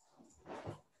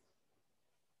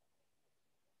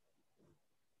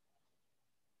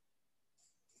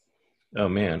 Oh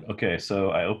man. Okay, so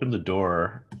I opened the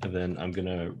door and then I'm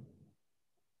gonna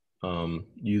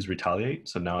use retaliate.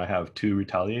 So now I have 2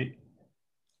 retaliate.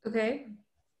 Okay.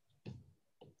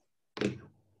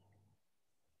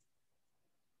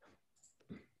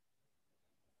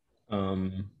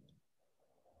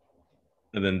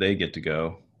 And then they get to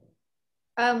go.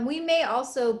 We may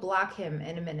also block him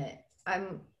in a minute.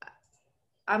 I'm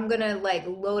gonna like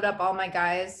load up all my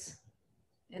guys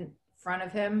in front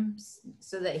of him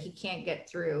so that he can't get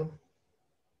through.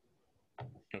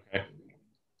 Okay.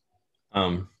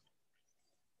 So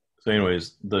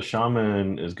anyways, the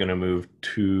shaman is gonna move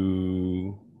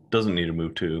 2. Doesn't need to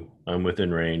move 2. I'm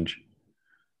within range.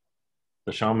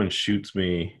 The shaman shoots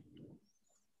me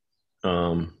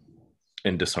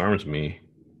and disarms me.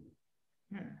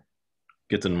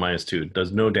 Gets a -2.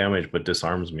 Does no damage but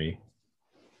disarms me.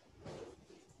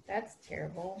 That's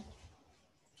terrible.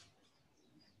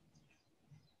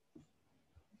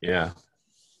 Yeah.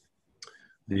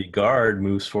 The guard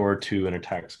moves forward 2 and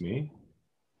attacks me.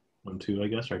 1, 2, I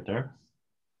guess, right there.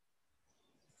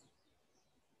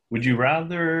 Would you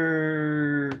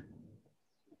rather...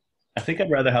 I think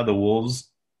I'd rather have the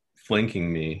wolves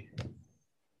flanking me.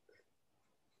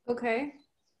 Okay.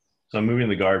 So I'm moving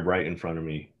the guard right in front of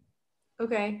me.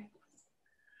 Okay.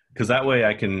 Because that way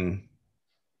I can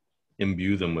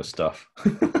imbue them with stuff.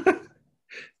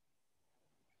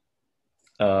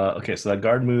 Okay, so that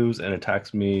guard moves and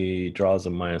attacks me, draws a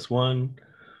 -1.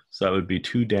 So that would be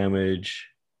 2 damage.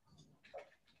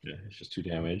 Yeah, it's just 2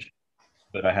 damage.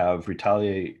 But I have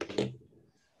retaliate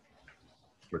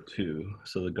for 2.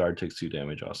 So the guard takes 2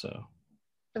 damage also.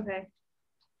 Okay.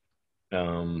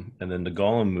 And then the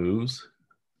golem moves.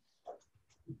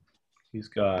 He's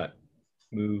got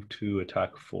move 2,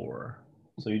 attack 4.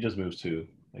 So he just moves 2.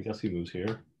 I guess he moves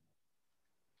here.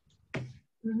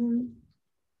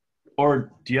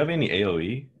 Or do you have any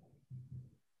AoE?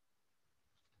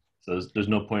 So there's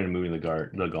no point in moving the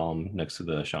golem next to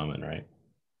the shaman, right?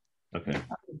 Okay.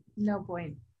 No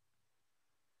point.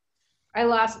 I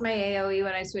lost my AoE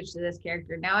when I switched to this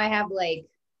character. Now I have like,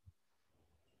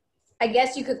 I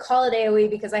guess you could call it AoE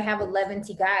because I have 11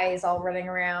 guys all running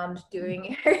around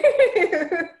doing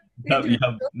it. You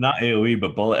have not AoE,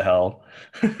 but bullet hell.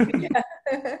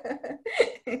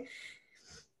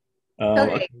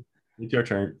 Okay. It's your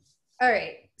turn. All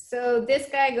right. So this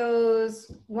guy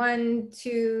goes 1,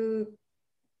 2.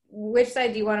 Which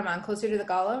side do you want him on? Closer to the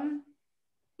golem?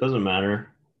 Doesn't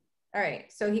matter. All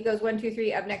right. So he goes 1, 2,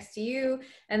 3 up next to you,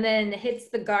 and then hits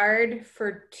the guard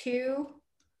for 2,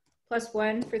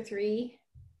 +1 for 3.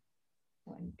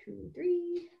 1, 2,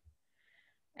 3.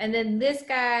 And then this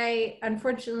guy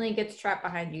unfortunately gets trapped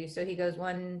behind you, so he goes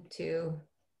 1, 2.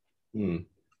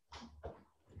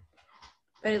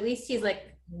 But at least he's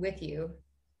like with you.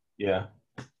 Yeah.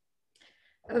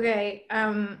 Okay.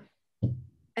 And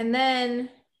then,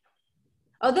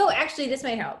 although actually this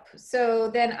might help. So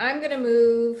then I'm gonna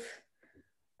move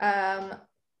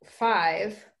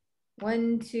 5.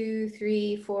 1, 2,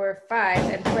 3, 4,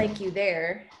 5, and flank you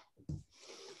there.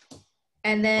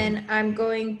 And then I'm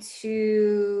going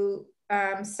to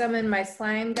summon my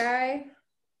slime guy,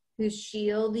 who's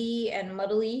shieldy and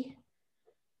muddly,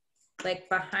 like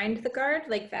behind the guard,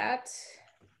 like that.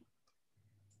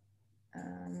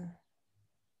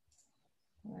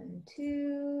 1,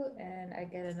 2, and I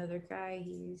get another guy.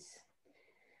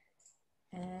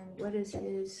 And what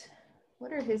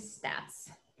are his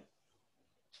stats?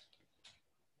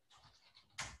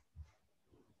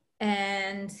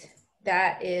 And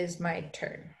that is my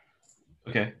turn.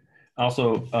 Okay.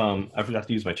 Also, I forgot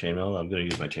to use my chainmail. I'm going to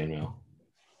use my chainmail.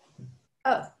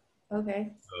 Oh,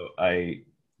 okay. So I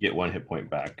get 1 hit point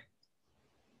back.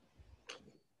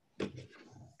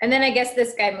 And then I guess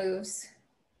this guy moves.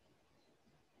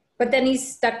 But then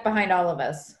he's stuck behind all of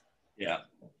us. Yeah.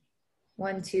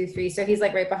 1, 2, 3. So he's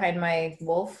like right behind my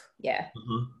wolf. Yeah.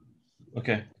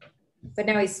 Okay. But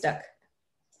now he's stuck.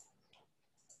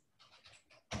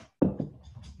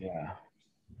 Yeah.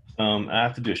 I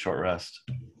have to do a short rest.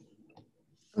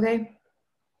 Okay.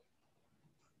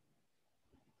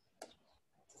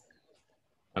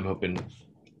 I'm hoping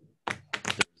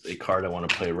there's a card I want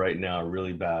to play right now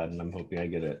really bad, and I'm hoping I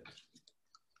get it.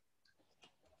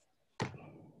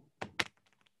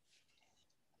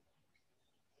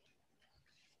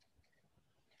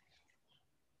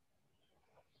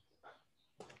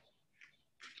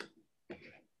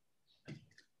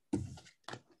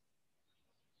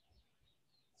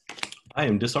 I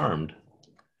am disarmed.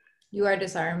 You are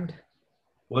disarmed.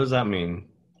 What does that mean?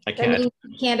 I That means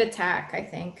you can't attack, I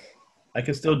think. I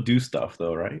can still do stuff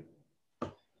though, right?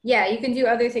 Yeah, you can do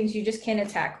other things. You just can't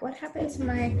attack. What happened to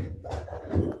my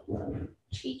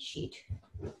cheat sheet?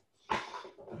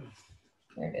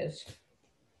 There it is.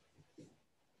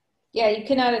 Yeah, you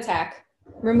cannot attack.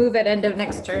 Remove at end of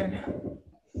next turn.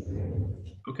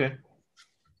 Okay.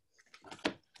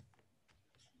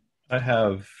 I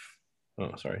have,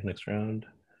 next round.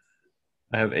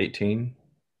 I have 18.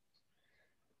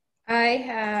 I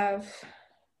have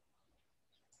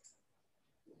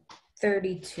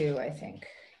 32, I think.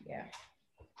 Yeah.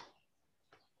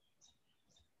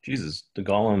 Jesus, the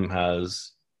golem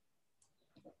has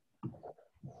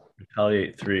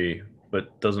retaliate 3,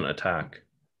 but doesn't attack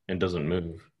and doesn't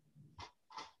move.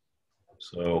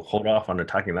 So hold off on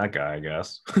attacking that guy, I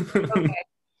guess. Okay.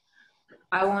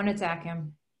 I won't attack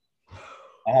him.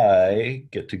 I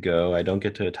get to go. I don't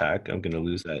get to attack. I'm going to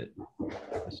lose that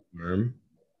storm.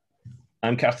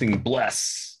 I'm casting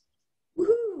Bless.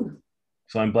 Woohoo!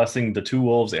 So I'm blessing the 2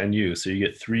 wolves and you. So you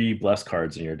get 3 Bless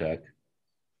cards in your deck.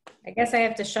 I guess I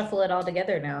have to shuffle it all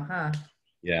together now, huh?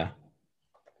 Yeah.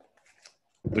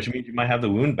 Which means you might have the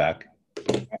wound back.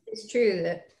 It's true.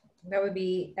 That would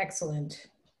be excellent.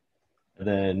 And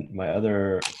then my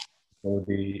other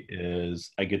ability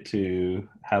is I get to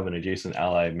have an adjacent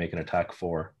ally make an attack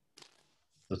 4.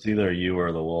 So it's either you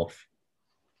or the wolf.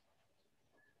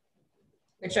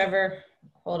 Whichever.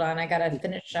 Hold on, I gotta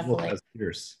finish Wolf shuffling. has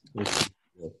Pierce.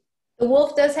 The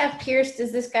wolf does have Pierce.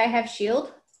 Does this guy have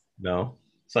shield? No.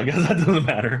 So I guess that doesn't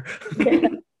matter.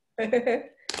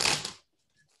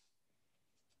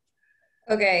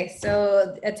 Okay,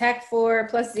 so attack 4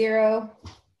 plus 0.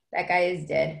 That guy is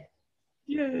dead.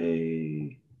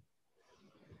 Yay.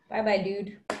 Bye-bye,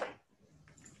 dude.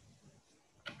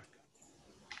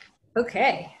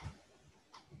 Okay.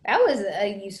 That was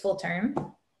a useful turn.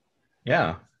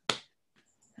 Yeah.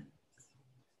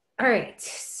 All right,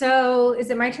 so is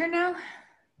it my turn now?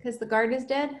 Because the guard is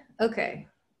dead? Okay.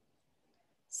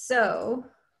 So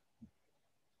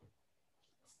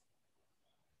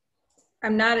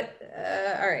I'm not,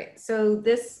 all right. So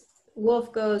this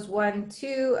wolf goes 1,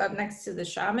 2 up next to the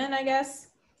shaman, I guess.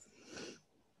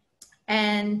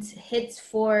 And hits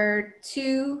for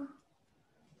 2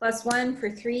 plus 1 for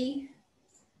 3.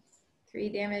 3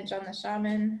 damage on the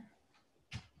shaman.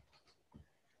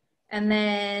 And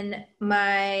then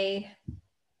my,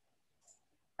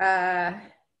 I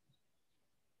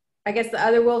guess the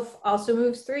other wolf also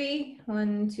moves 3.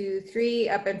 1, 2, 3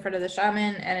 up in front of the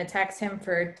shaman and attacks him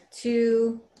for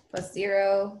 2 plus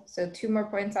 0. So 2 more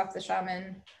points off the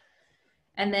shaman.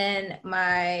 And then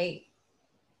my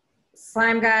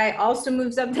slime guy also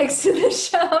moves up next to the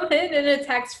shaman and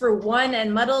attacks for 1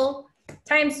 and muddle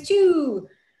times 2.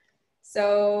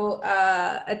 So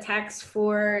attacks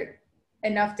for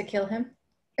enough to kill him.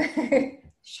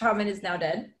 Shaman is now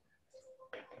dead.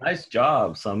 Nice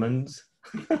job, Summons.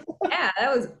 Yeah,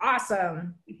 that was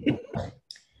awesome.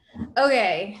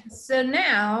 Okay, so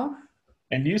now.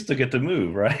 And you still get to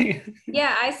move, right?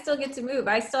 Yeah, I still get to move.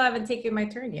 I still haven't taken my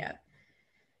turn yet.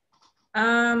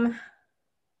 How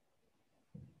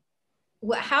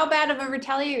bad of a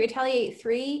retaliate? Retaliate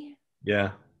 3?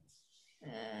 Yeah.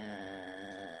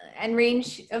 And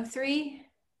range of 3?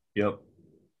 Yep.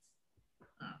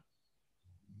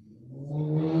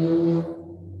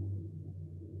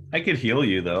 I could heal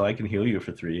you, though. I can heal you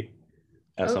for 3.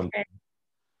 Okay.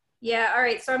 Yeah, all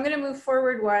right. So I'm going to move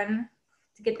forward 1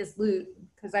 to get this loot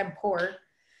because I'm poor.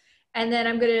 And then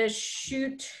I'm going to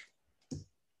shoot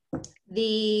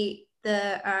the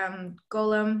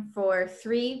golem for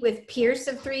 3 with pierce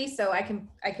of 3, so I can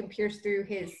pierce through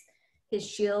his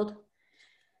shield.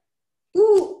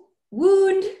 Ooh,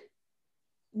 wound.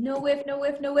 No whiff, no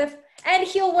whiff, no whiff. And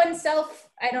heal oneself.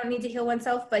 I don't need to heal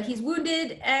oneself, but he's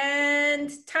wounded and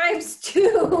times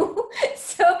 2.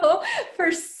 So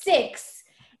for 6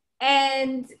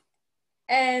 and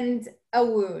a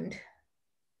wound.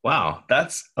 Wow,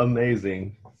 that's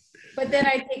amazing. But then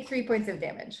I take 3 points of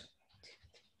damage.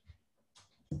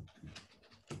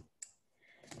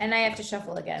 And I have to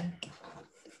shuffle again.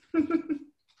 Because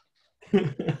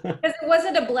it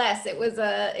wasn't a bless, it was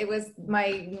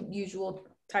my usual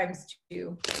times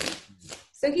 2.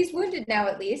 So he's wounded now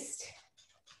at least.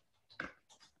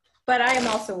 But I am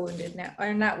also wounded now.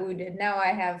 Or not wounded. Now I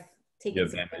have taken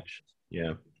some damage.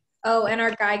 Yeah. Oh, and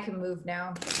our guy can move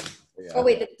now. Yeah. Oh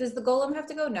wait, does the golem have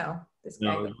to go? No. This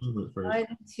guy goes. 1,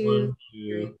 2,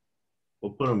 3.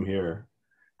 We'll put him here.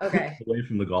 Okay. Away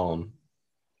from the golem.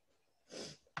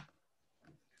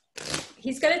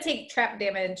 He's gonna take trap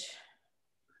damage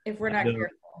if we're not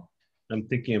careful. I'm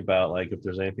thinking about like if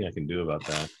there's anything I can do about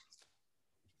that.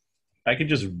 I could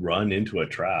just run into a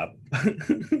trap.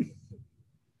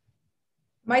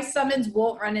 My summons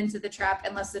won't run into the trap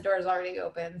unless the door is already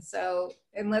open. So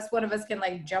unless one of us can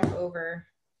like jump over,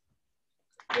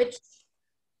 which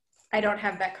I don't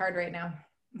have that card right now.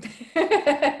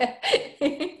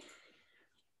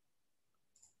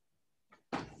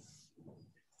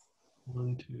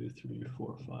 1, 2, 3,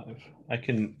 4, 5. I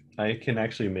can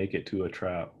actually make it to a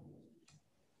trap.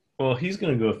 Well, he's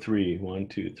gonna go 3. 1,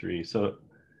 2, 3. So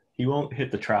he won't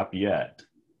hit the trap yet.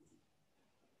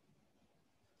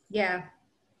 Yeah.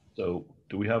 So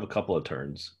do we have a couple of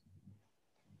turns?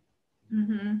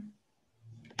 Mm-hmm.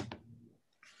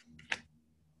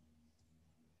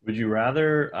 Would you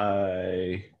rather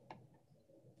I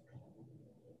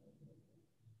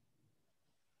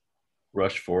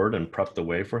rush forward and prep the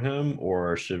way for him,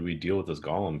 or should we deal with this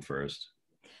golem first?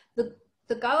 The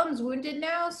golem's wounded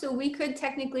now, so we could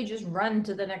technically just run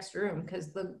to the next room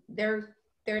because they're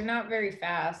not very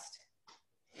fast.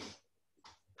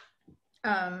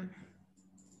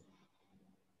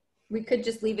 We could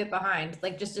just leave it behind,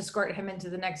 like just escort him into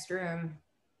the next room.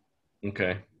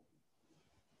 Okay.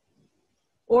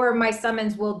 Or my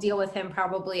summons will deal with him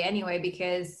probably anyway,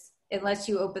 because unless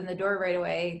you open the door right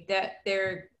away, that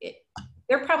they're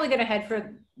probably going to head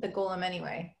for the golem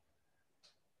anyway.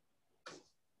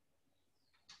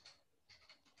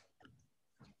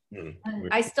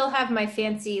 I still have my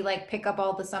fancy like pick up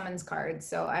all the summons cards,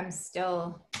 so I'm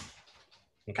still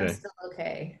Okay.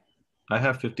 okay. I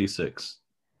have 56.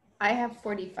 I have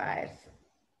 45.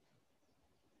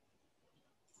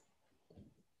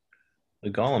 The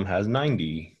golem has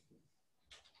 90.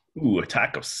 Ooh,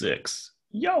 attack of 6.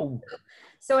 Yo!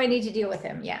 So I need to deal with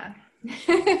him, yeah.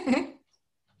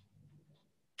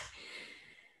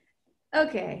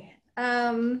 Okay.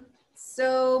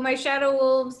 So my shadow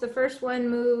wolves, the first one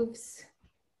moves,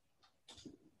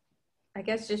 I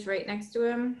guess just right next to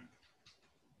him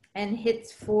and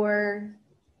hits for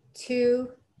 2.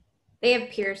 They have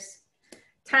pierce.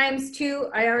 Times 2,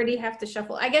 I already have to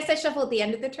shuffle. I guess I shuffle at the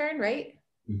end of the turn, right?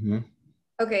 Mm-hmm.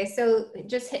 Okay, so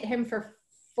just hit him for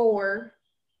 4.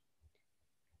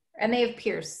 And they have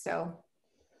pierce, so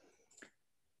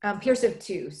pierce of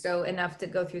 2, so enough to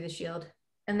go through the shield.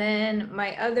 And then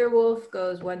my other wolf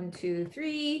goes 1, 2,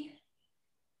 3,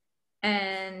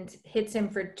 and hits him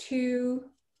for 2.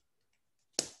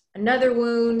 Another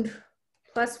wound,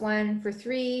 +1 for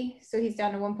 3, so he's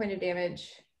down to 1 point of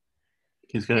damage.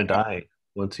 He's gonna die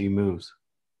once he moves.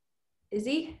 Is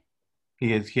he?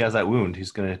 He has that wound.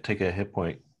 He's gonna take a hit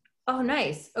point. Oh,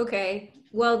 nice. Okay.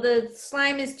 Well, the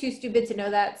slime is too stupid to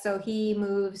know that, so he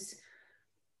moves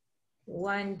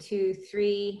 1, 2,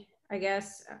 3, I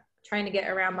guess, trying to get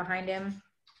around behind him.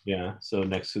 Yeah, so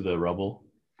next to the rubble.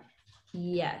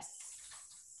 Yes.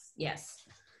 Yes.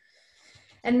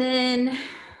 And then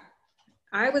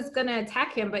I was going to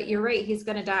attack him, but you're right, he's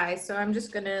going to die. So I'm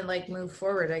just going to like move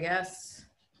forward, I guess.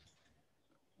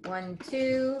 1,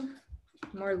 2,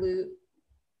 more loot.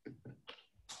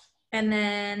 And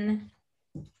then,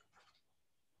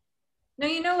 no,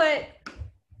 you know what?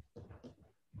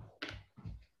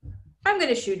 I'm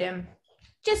going to shoot him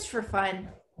just for fun.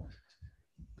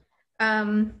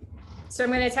 So I'm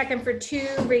going to attack him for 2,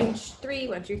 range 3,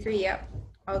 1, 2, 3. Yep,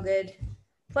 all good.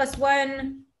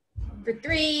 +1 for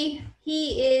 3.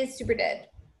 He is super dead.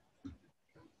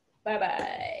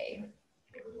 Bye-bye.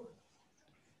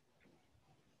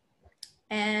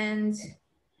 And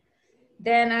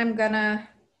then I'm going to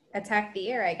attack the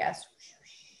air, I guess.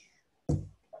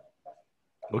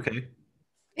 Okay.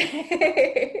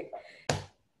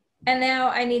 And now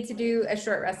I need to do a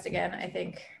short rest again, I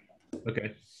think.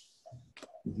 Okay.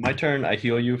 My turn. I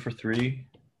heal you for 3.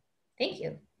 Thank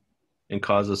you. And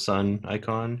cause a sun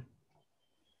icon.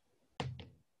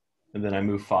 And then I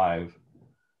move 5.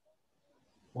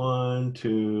 1,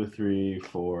 2, 3,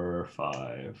 4,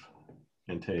 5.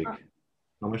 And take.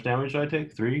 How much damage do I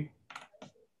take? 3?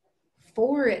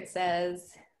 4, it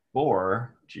says.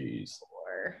 4? Jeez.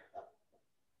 4.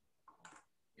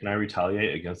 Can I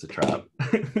retaliate against the trap? I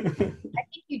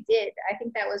think you did. I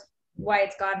think that was why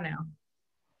it's gone now.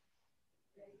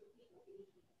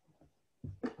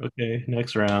 Okay,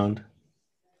 next round.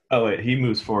 Oh, wait, he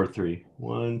moves forward 3.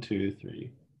 1, 2,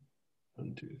 3.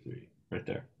 1, 2, 3. Right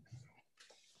there.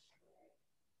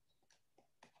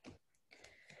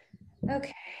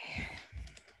 Okay.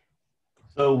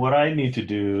 So what I need to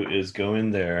do is go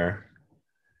in there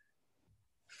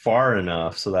far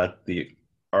enough so that the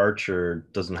archer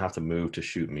doesn't have to move to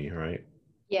shoot me, right?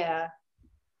 Yeah.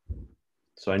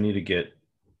 So I need to get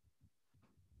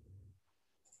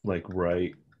like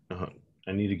right.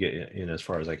 I need to get in as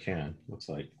far as I can. Looks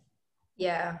like.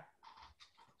 Yeah.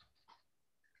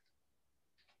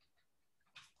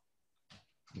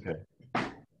 Okay.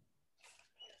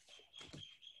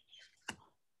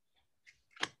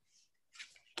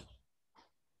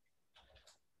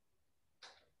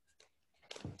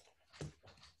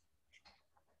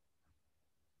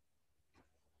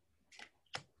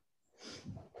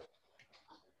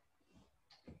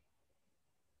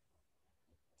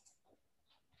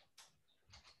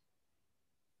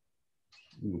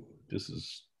 Ooh, this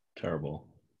is terrible.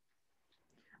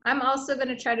 I'm also going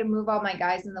to try to move all my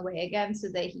guys in the way again so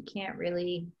that he can't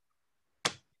really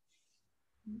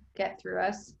get through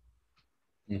us.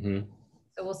 Mm-hmm.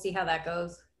 So we'll see how that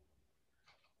goes.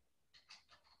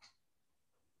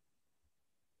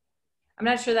 I'm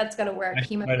not sure that's going to work.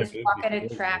 He might just walk in a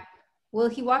trap. Will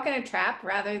he walk in a trap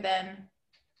rather than...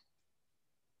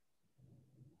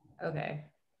 Okay.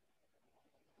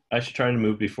 I should try to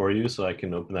move before you so I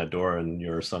can open that door and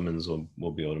your summons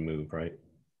will be able to move, right?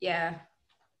 Yeah.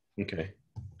 Okay.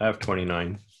 I have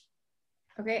 29.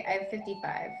 Okay, I have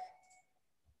 55.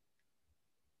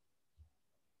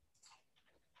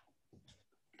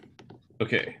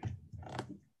 Okay.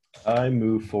 I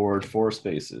move forward 4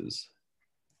 spaces.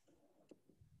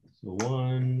 So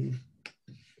 1,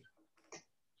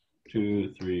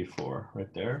 2, 3, 4,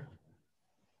 right there.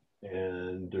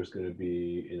 And there's going to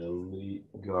be an elite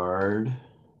guard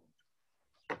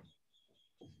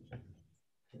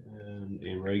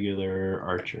regular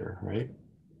archer, right?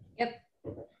 Yep.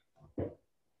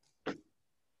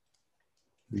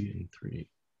 3 and 3.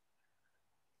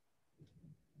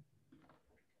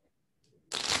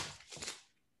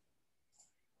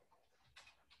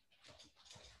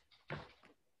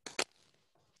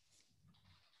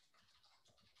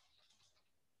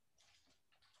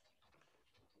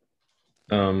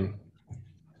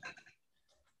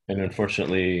 And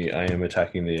unfortunately, I am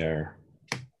attacking the air.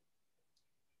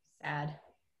 Sad.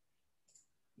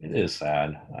 It is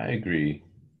sad. I agree.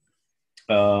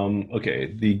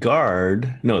 Okay, the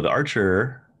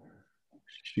archer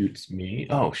shoots me.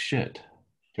 Oh shit.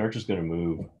 The archer's gonna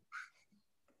move.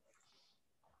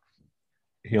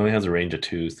 He only has a range of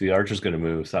 2, so the archer's gonna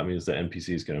move, so that means the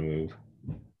NPC is gonna move.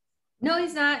 No,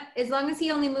 he's not. As long as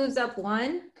he only moves up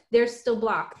 1, they're still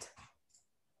blocked.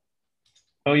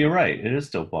 Oh, you're right. It is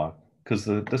still blocked because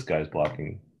this guy's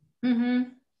blocking.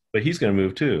 Mm-hmm. But he's gonna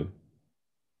move too.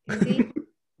 Is he?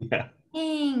 Yeah.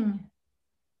 Dang.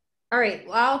 All right.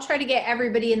 Well, I'll try to get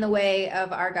everybody in the way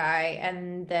of our guy,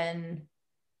 and then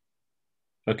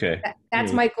Okay.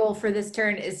 that's my goal for this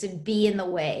turn, is to be in the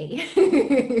way.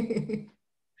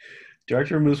 The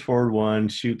archer moves forward 1,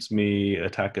 shoots me,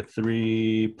 attack a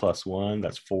 3 + 1.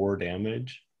 That's 4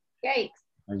 damage. Yikes.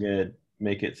 I'm gonna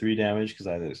make it 3 damage because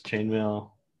I have this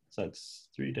chainmail. So that's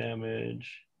 3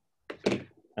 damage.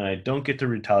 And I don't get to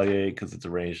retaliate because it's a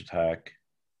ranged attack.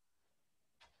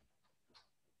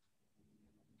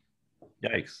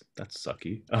 Yikes, that's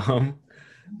sucky.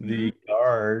 The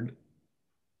guard.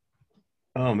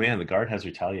 Oh man, the guard has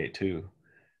retaliate too.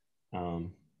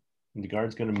 The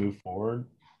guard's gonna move forward,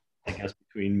 I guess,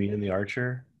 between me and the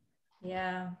archer.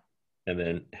 Yeah. And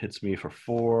then hits me for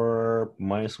 4,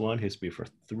 -1, hits me for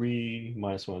 3,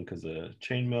 -1 because of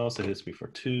chainmail, so it hits me for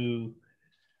 2.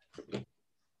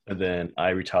 And then I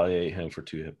retaliate him for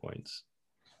 2 hit points.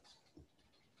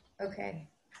 Okay.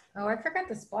 Oh, I forgot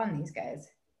to spawn these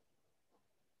guys.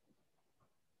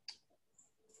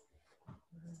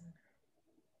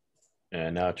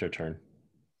 And now it's your turn.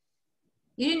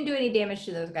 You didn't do any damage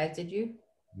to those guys, did you?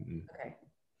 Mm-mm. Okay.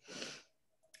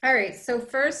 All right. So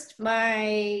first,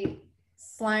 my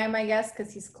slime, I guess,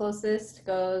 because he's closest,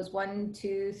 goes 1,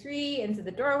 2, 3 into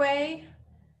the doorway.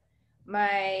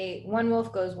 My one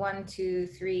wolf goes 1, 2,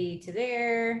 3 to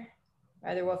there.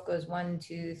 My other wolf goes 1,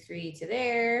 2, 3 to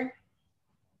there.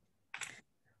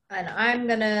 And I'm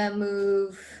gonna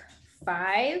move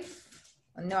 5.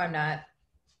 No, I'm not.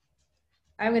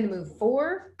 I'm gonna move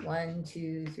 4. 1,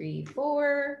 2, 3,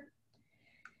 4.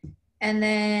 And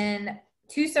then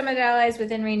 2 summoned allies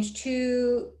within range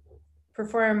 2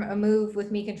 perform a move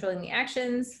with me controlling the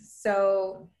actions.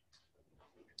 So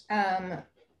I'm gonna.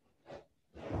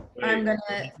 Where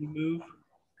did you move?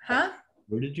 Huh?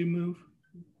 Where did you move?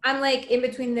 I'm like in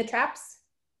between the traps.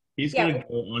 He's gonna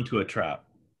go onto a trap.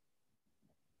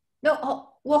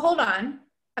 No, well, hold on.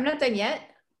 I'm not done yet.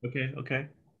 Okay.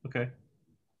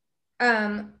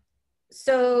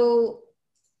 So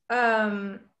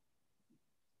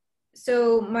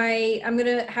I'm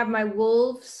gonna have my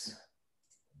wolves.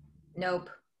 Nope.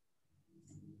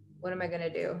 What am I gonna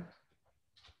do?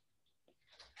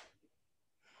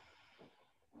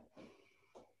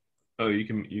 Oh,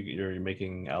 you're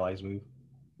making allies move?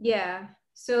 Yeah.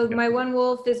 So my one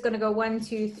wolf is gonna go 1,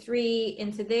 2, 3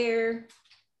 into there.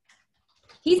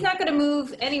 He's not gonna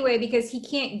move anyway because he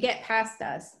can't get past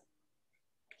us.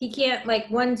 He can't, like,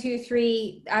 1, 2,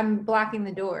 3, I'm blocking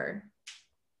the door.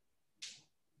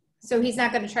 So he's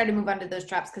not gonna try to move onto those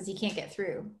traps because he can't get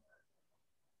through.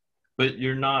 But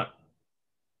you're not.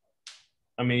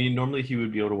 I mean, normally he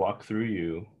would be able to walk through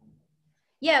you.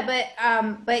 Yeah,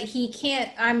 but he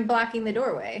can't. I'm blocking the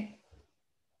doorway.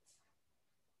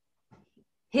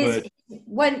 Even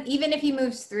if he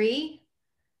moves 3,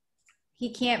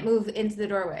 he can't move into the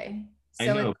doorway.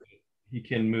 So I know. He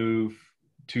can move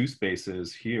 2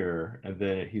 spaces here, and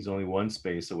then he's only 1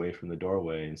 space away from the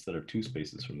doorway instead of 2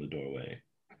 spaces from the doorway.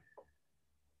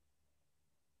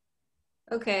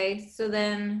 Okay, so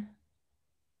then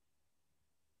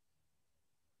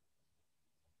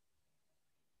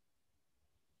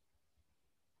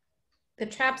the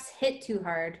traps hit too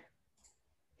hard.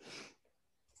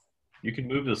 You can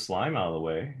move the slime out of the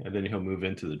way, and then he'll move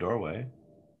into the doorway.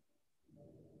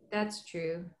 That's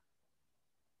true.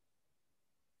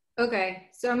 Okay,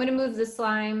 so I'm gonna move the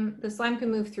slime. The slime can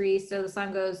move 3, so the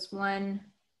slime goes 1,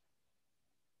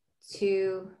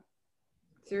 2,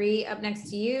 3 up next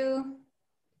to you.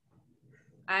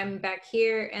 I'm back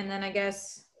here, and then I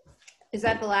guess, is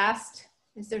that the last?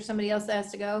 Is there somebody else that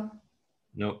has to go?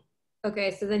 Nope.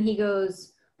 Okay, so then he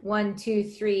goes 1, 2,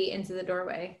 3 into the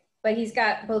doorway. But he's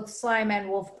got both slime and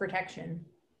wolf protection.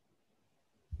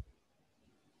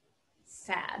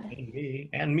 sad. And me.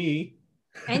 And me.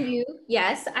 And you,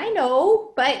 yes, I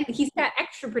know, but he's got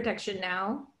extra protection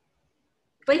now.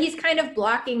 But he's kind of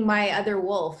blocking my other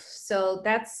wolf, so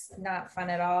that's not fun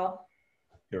at all.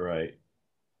 You're right.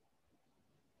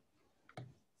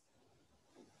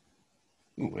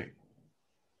 Ooh, wait.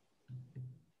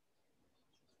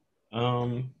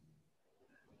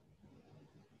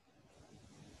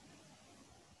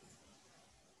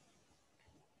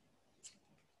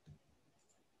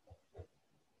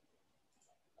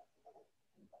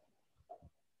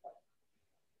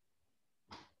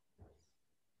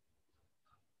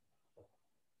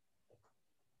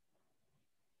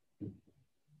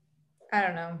 I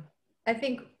don't know. I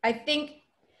think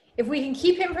if we can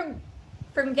keep him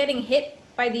from getting hit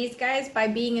by these guys by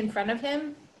being in front of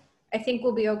him, I think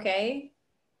we'll be okay.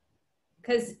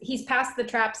 Because he's past the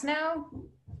traps now,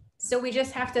 so we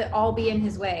just have to all be in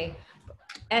his way.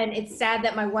 And it's sad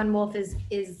that my one wolf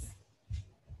is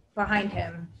behind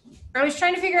him. I was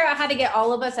trying to figure out how to get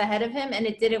all of us ahead of him, and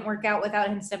it didn't work out without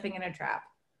him stepping in a trap.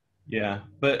 Yeah,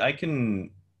 but I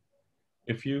can,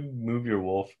 if you move your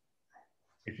wolf,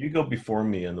 if you go before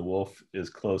me and the wolf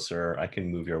is closer, I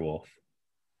can move your wolf.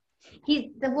 The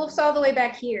wolf's all the way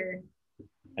back here.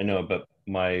 I know, but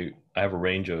I have a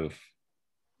range of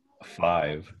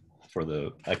 5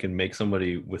 I can make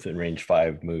somebody within range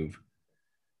 5 move.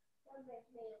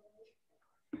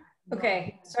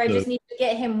 Okay, so I just need to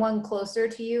get him one closer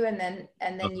to you, and then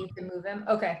you can move him.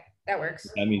 Okay, that works.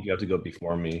 That means you have to go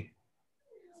before me.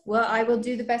 Well, I will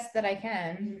do the best that I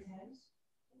can.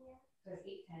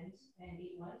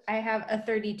 I have a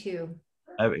 32.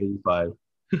 I have 85.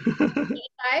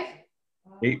 85?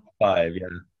 85, yeah.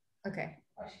 Okay.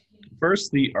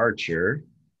 First, the archer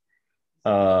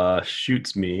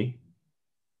shoots me.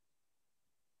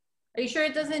 Are you sure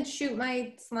it doesn't shoot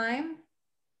my slime?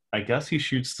 I guess he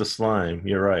shoots the slime.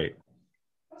 You're right.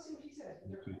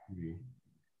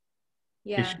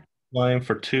 Yeah. He shoots slime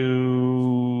for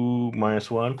 2 minus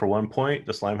 1 for 1 point.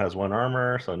 The slime has 1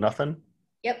 armor, so nothing.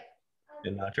 Yep.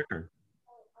 And not your turn.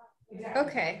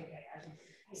 Okay.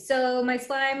 So my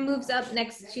slime moves up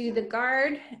next to the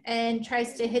guard and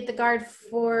tries to hit the guard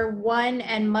for 1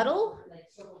 and muddle.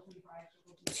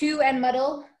 2 and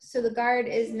muddle. So the guard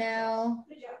is now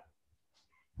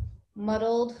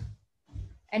muddled.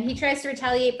 And he tries to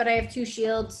retaliate, but I have 2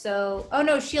 shields, so... Oh,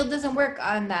 no, shield doesn't work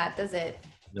on that, does it?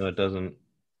 No, it doesn't.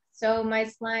 So my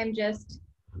slime just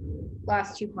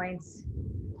lost 2 points.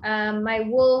 My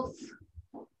wolf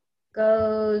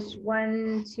goes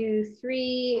 1, 2,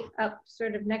 3, up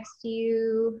sort of next to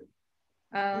you,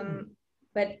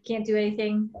 but can't do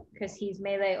anything because he's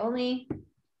melee only.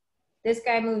 This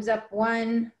guy moves up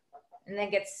 1 and then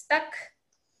gets stuck.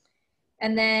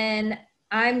 And then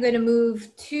I'm going to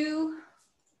move 2.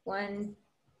 1,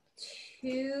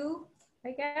 2,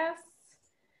 I guess.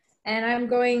 And I'm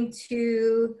going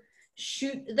to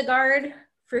shoot the guard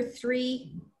for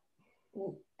 3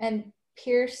 and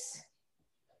pierce.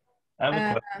 I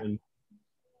have a question.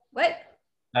 What?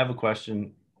 I have a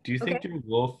question. Do you think your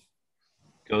wolf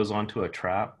goes onto a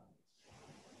trap?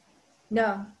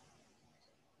 No.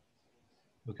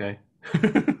 Okay.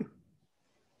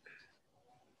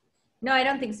 No, I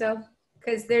don't think so.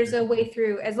 Because there's a way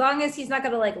through. As long as he's not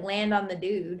going to like land on the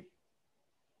dude.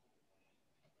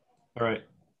 All right.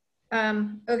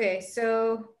 Okay,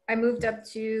 so I moved up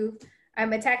to,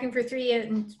 I'm attacking for 3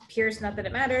 and pierce, not that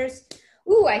it matters.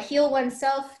 Ooh, I heal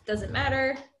oneself, doesn't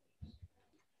matter.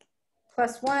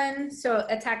 +1, so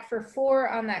attack for 4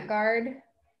 on that guard.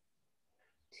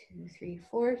 2, 3,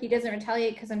 4. He doesn't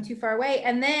retaliate because I'm too far away.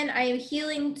 And then I am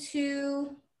healing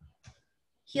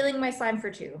my slime for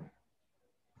 2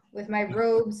 with my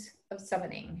robes of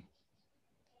summoning.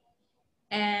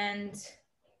 And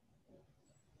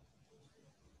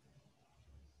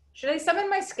should I summon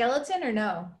my skeleton or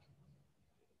no?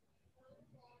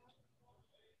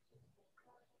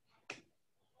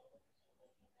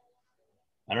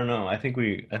 I don't know. I think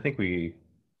you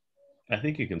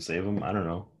can save him. I don't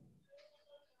know.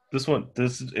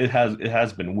 It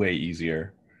has been way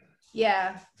easier.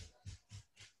 Yeah.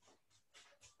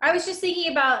 I was just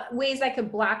thinking about ways I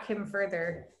could block him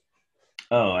further.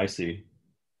 Oh, I see.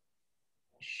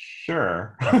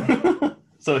 Sure.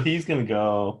 So he's just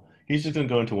gonna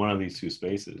go into one of these 2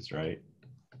 spaces, right?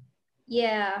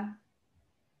 Yeah.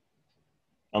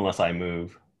 Unless I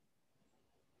move.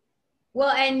 Well,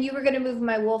 and you were gonna move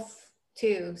my wolf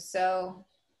too, so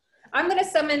I'm gonna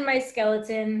summon my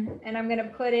skeleton and I'm gonna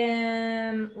put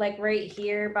him like right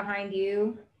here behind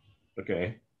you.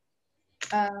 Okay.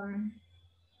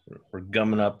 We're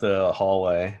gumming up the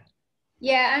hallway.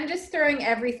 Yeah, I'm just throwing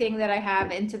everything that I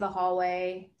have into the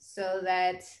hallway so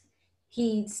that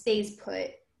he stays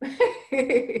put.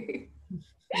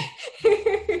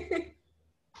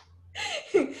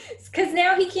 Because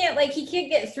now he can't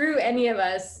get through any of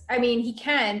us. I mean, he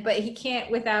can, but he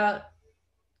can't without.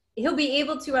 He'll be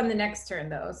able to on the next turn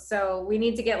though. So we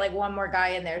need to get like one more guy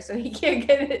in there so he can't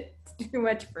get it too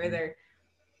much further.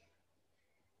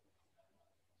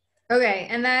 Okay,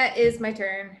 and that is my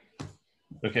turn.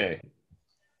 Okay.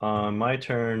 On my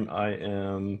turn, I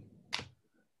am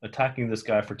attacking this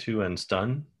guy for 2 and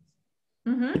stun.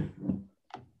 Mm-hmm.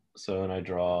 So, and I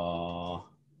draw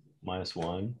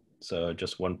 -1. So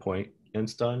just 1 point in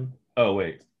stun. Oh,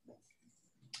 wait.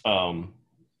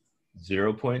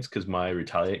 0 points because my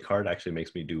retaliate card actually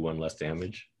makes me do 1 less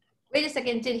damage. Wait a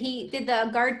second. Did the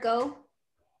guard go?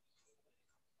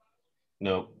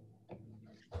 Nope.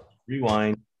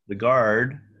 Rewind. The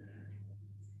guard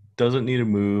doesn't need to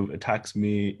move, attacks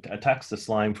the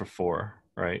slime for 4,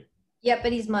 right? Yep,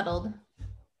 but he's muddled.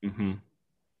 Mm-hmm.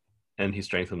 And he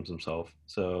strengthens himself.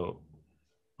 So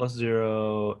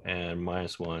 +0 and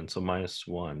 -1. So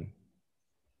 -1.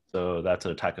 So that's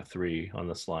an attack of 3 on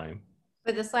the slime.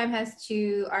 But the slime has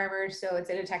 2 armor, so it's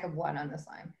an attack of 1 on the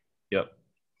slime. Yep.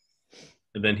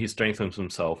 And then he strengthens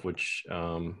himself, which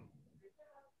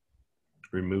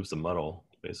removes the muddle,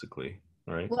 basically.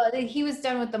 All right. Well, he was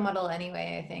done with the muddle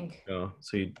anyway, I think. Oh,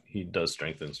 so he does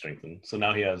strengthen. So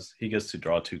now he gets to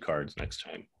draw 2 cards next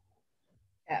time.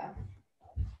 Yeah.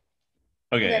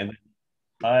 Okay, and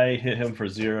I hit him for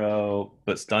 0,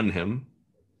 but stun him.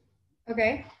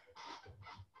 Okay.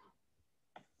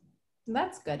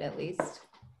 That's good, at least.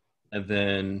 And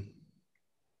then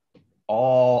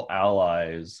all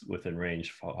allies within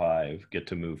range 5 get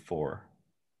to move 4.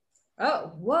 Oh,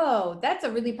 whoa. That's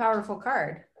a really powerful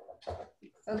card.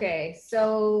 Okay,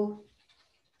 so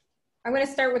I'm going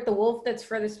to start with the wolf that's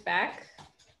furthest back.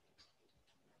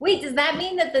 Wait, does that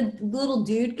mean that the little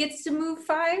dude gets to move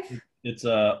 5? It's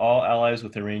all allies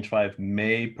within range 5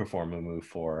 may perform a move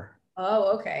 4.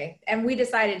 Oh, okay. And we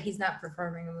decided he's not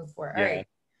performing a move 4. All Yeah. right.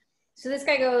 So this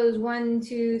guy goes 1,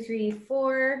 2, 3,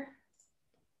 4.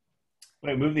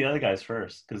 Wait, move the other guys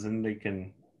first, because then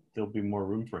there'll be more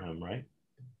room for him, right?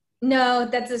 No,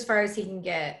 that's as far as he can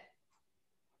get.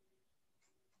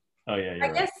 Oh yeah, you're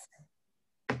I guess.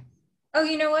 Oh,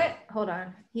 you know what? Hold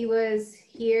on. He was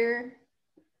here.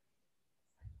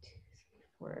 1, 2, 3,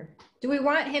 4. Do we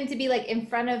want him to be like in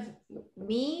front of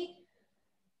me?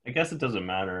 I guess it doesn't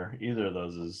matter. Either of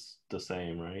those is the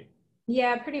same, right?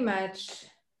 Yeah, pretty much.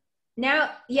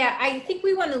 Now, yeah, I think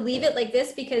we want to leave it like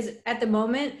this because at the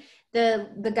moment,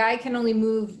 the guy can only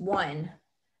move 1.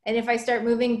 And if I start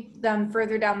moving them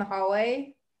further down the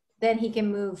hallway, then he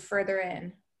can move further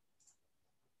in.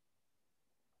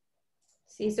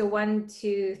 See, so 1,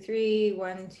 2, 3,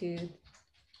 1, 2,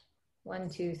 1,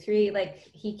 2, 3. Like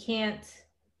he can't.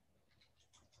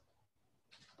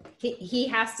 He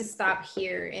has to stop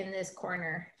here in this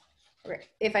corner.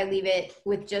 If I leave it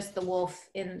with just the wolf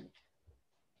in.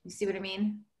 You see what I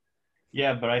mean?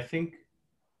 Yeah, but I think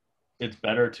it's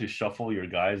better to shuffle your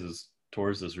guys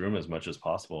towards this room as much as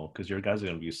possible because your guys are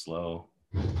going to be slow.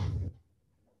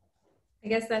 I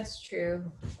guess that's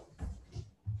true.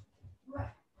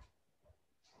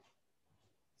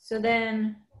 So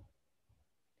then,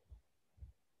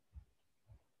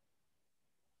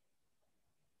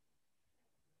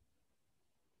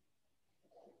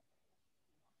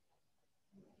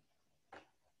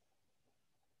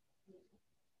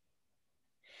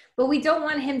 but we don't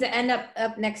want him to end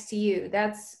up next to you.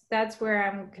 That's where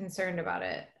I'm concerned about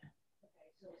it.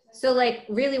 So like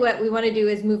really what we want to do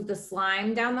is move the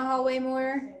slime down the hallway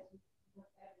more,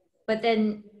 but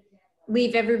then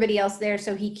leave everybody else there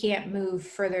so he can't move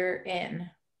further in.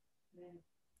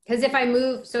 Because if I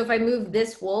move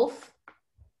this wolf,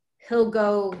 he'll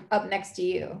go up next to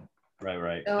you.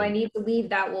 Right. So I need to leave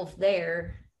that wolf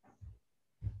there.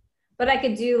 But I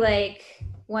could do like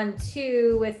 1,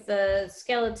 2 with the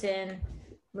skeleton,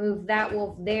 move that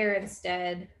wolf there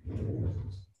instead.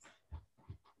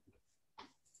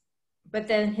 But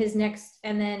then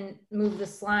and then move the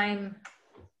slime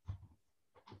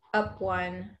up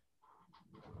 1.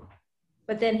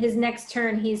 But then his next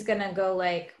turn, he's gonna go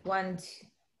like 1, 2,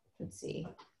 let's see,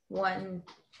 1,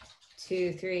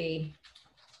 2, 3.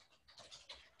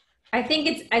 I think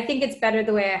it's better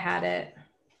the way I had it.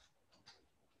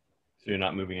 So you're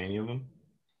not moving any of them?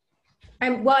 I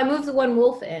moved the 1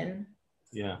 wolf in.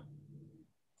 Yeah.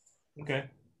 Okay.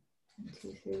 1,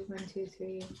 2, 3, 1, 2,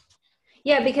 3.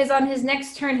 Yeah, because on his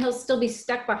next turn, he'll still be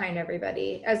stuck behind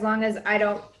everybody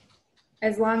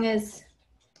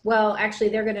well, actually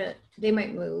they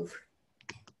might move.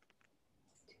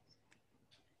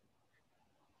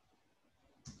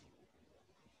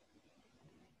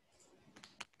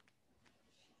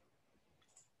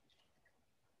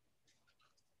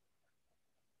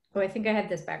 Oh, I think I had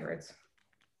this backwards.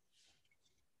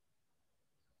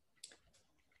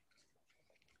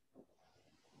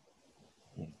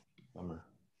 Bummer.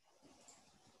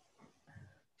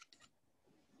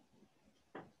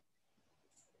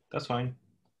 That's fine.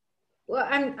 Well,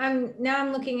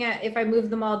 I'm looking at if I move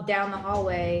them all down the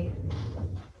hallway.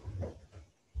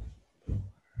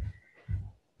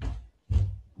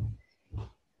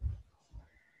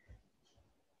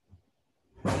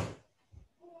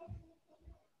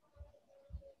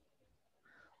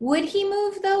 Would he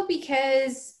move though?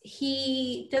 Because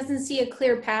he doesn't see a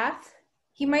clear path.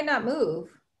 He might not move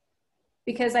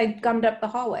because I gummed up the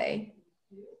hallway.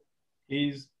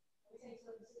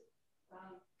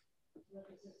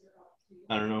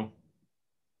 I don't know.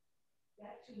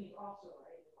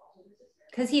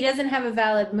 Because he doesn't have a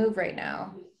valid move right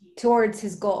now towards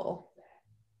his goal.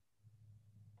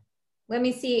 Let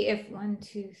me see if 1,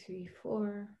 2, 3,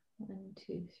 4. 1,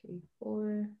 2, 3,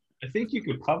 4. I think you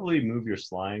could probably move your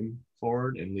slime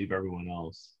forward and leave everyone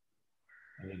else.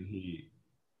 And then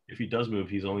if he does move,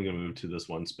 he's only going to move to this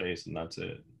one space, and that's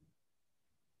it.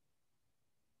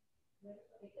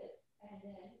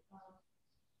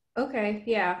 Okay,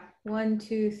 yeah. 1,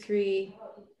 2, 3.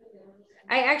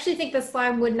 I actually think the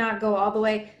slime would not go all the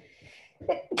way.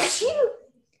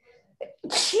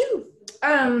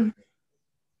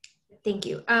 Thank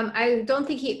you. I don't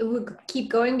think he would keep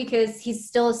going because he's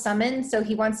still a summon, so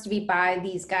he wants to be by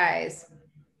these guys.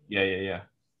 Yeah.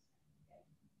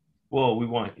 Well, we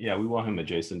want him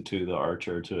adjacent to the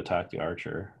archer to attack the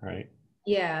archer, right?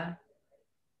 Yeah.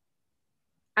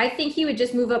 I think he would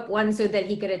just move up one so that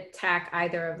he could attack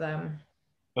either of them.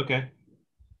 Okay.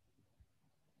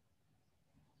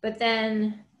 But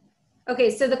then, okay,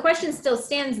 so the question still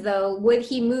stands though, would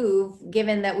he move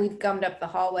given that we've gummed up the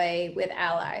hallway with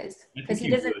allies? Because he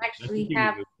doesn't actually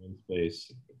have one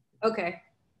space. Okay.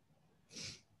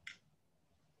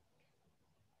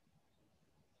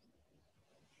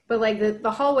 But like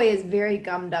the hallway is very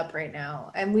gummed up right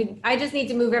now. And I just need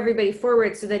to move everybody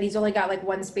forward so that he's only got like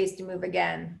one space to move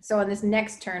again. So on this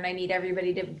next turn, I need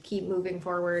everybody to keep moving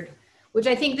forward, which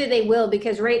I think that they will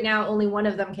because right now only one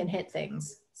of them can hit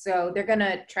things. So they're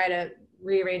gonna try to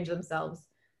rearrange themselves.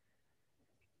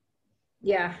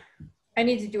 Yeah, I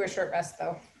need to do a short rest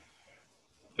though.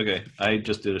 Okay, I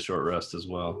just did a short rest as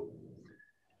well.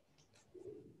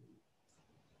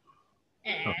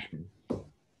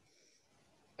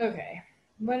 Okay,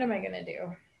 what am I gonna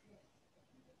do?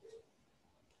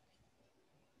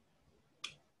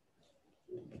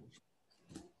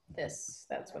 That's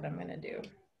what I'm gonna do.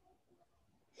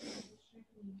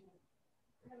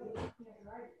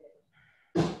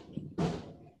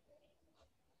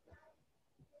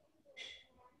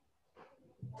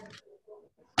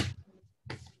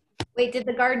 Wait, did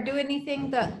the guard do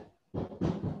anything?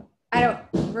 I don't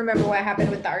remember what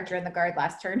happened with the archer and the guard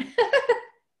last turn.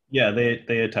 Yeah,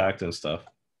 they attacked and stuff.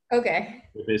 Okay.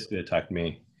 They basically attacked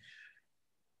me.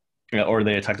 Yeah, or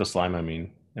they attacked the slime, I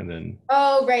mean, and then.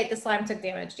 Oh, right, the slime took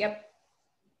damage. Yep.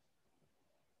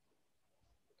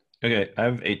 Okay, I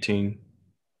have 18.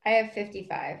 I have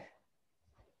 55.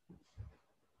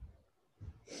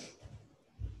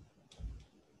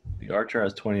 The archer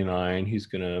has 29. He's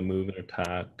gonna move and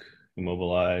attack,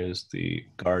 immobilize. The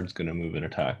guard's gonna move and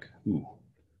attack. Ooh.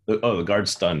 Oh, the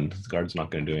guard's stunned. The guard's not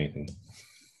gonna do anything.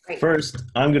 Great. First,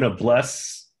 I'm gonna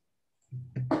bless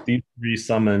these 3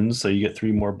 summons, so you get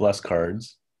 3 more bless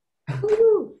cards.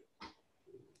 Woo-hoo.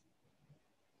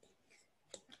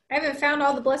 I haven't found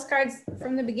all the bless cards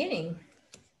from the beginning.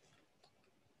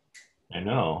 I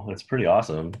know, that's pretty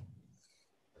awesome.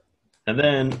 And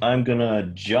then I'm gonna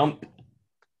jump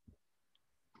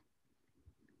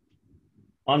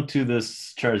onto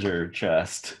this treasure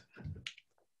chest.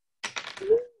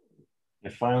 I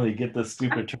finally get the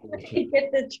stupid treasure chest.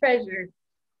 Get the treasure.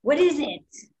 What is it?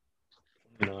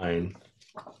 9.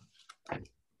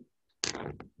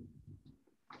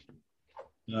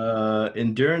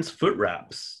 Endurance foot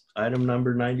wraps, item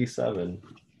number 97.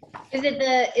 Is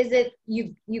it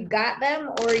you got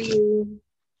them or you?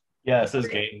 Yeah, it says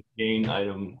gain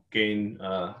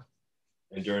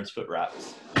endurance foot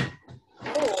wraps.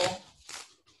 Cool.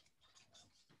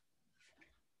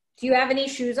 Do you have any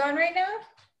shoes on right now?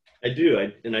 I do.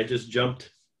 I just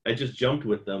jumped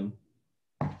with them.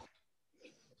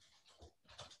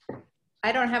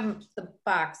 I don't have the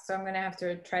box, so I'm gonna have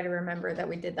to try to remember that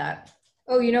we did that.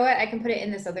 Oh, you know what? I can put it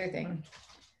in this other thing.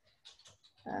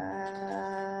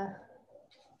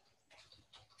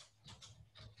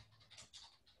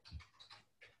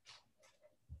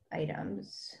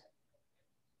 Items.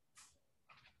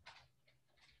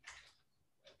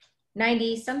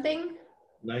 90 something?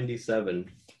 97.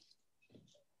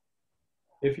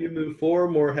 If you move 4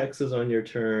 more hexes on your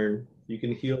turn, you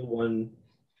can heal 1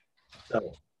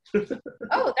 self.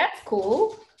 Oh, that's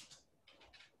cool.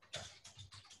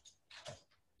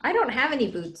 I don't have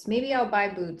any boots. Maybe I'll buy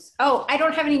boots. Oh, I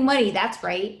don't have any money. That's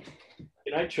right.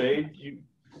 Can I trade you?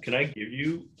 Can I give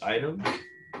you items?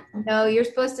 No, you're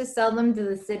supposed to sell them to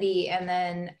the city and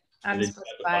then I'm supposed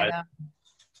to buy them.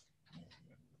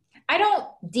 I don't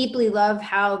deeply love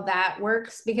how that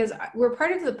works because we're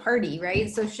part of the party, right?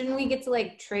 So shouldn't we get to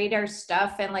like trade our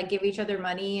stuff and like give each other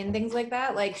money and things like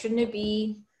that? Like, shouldn't it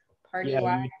be party wide?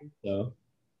 Yeah, you think so.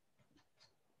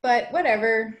 But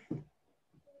whatever.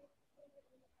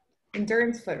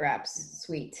 Endurance foot wraps,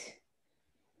 sweet.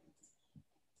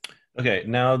 Okay,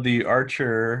 now the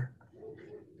archer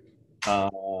has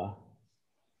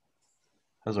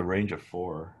a range of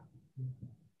 4.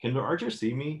 Can the archer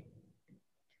see me?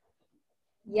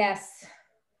 Yes.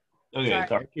 Okay, Sorry.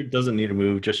 the archer doesn't need to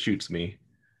move, just shoots me.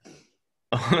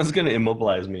 It's gonna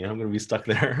immobilize me. I'm gonna be stuck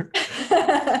there.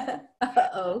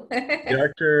 Uh-oh. The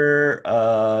archer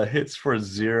hits for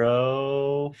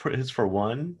 0. Hits for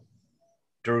 1.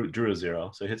 Drew a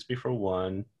 0, so it hits me for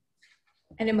 1.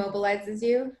 And immobilizes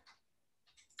you?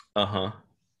 Uh-huh.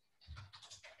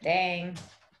 Dang.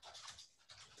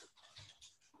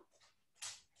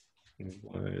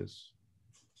 Was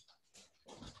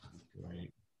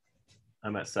right.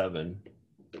 I'm at 7.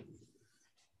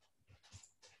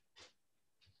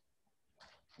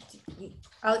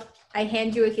 I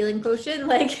hand you a healing potion,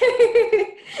 like.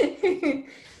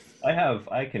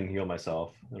 I can heal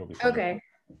myself. It'll be fine. Okay.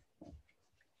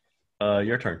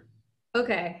 Your turn.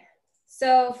 Okay.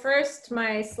 So first,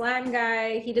 my slime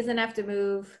guy, he doesn't have to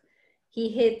move. He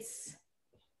hits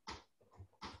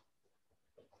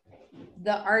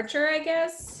the archer, I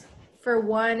guess, for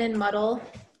 1 and muddle.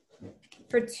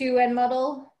 For 2 and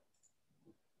muddle.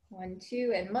 1,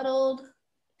 2 and muddled.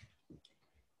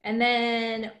 And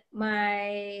then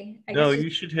You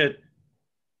should hit.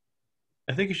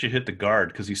 I think you should hit the guard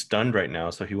because he's stunned right now,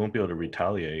 so he won't be able to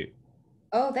retaliate.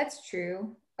 Oh, that's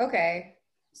true. Okay.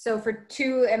 So for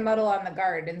 2 and muddle on the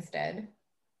guard instead.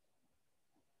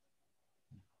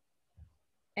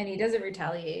 And he doesn't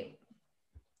retaliate.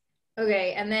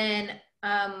 Okay, and then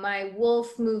my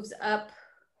wolf moves up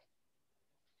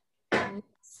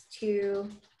to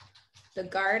the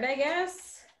guard, I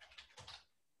guess.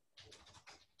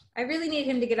 I really need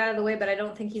him to get out of the way, but I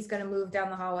don't think he's going to move down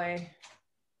the hallway.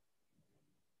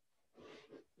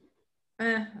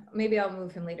 Maybe I'll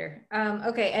move him later.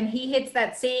 Okay, and he hits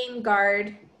that same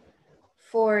guard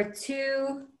for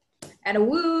 2 and a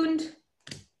wound,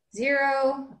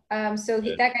 0. So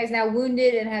that guy's now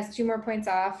wounded and has 2 more points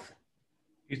off.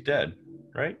 He's dead,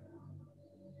 right?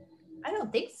 I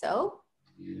don't think so.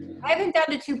 I have him down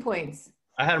to 2 points.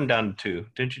 I had him down to 2.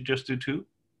 Didn't you just do 2?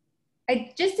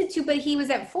 I just did 2, but he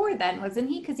was at 4 then, wasn't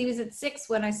he? Because he was at 6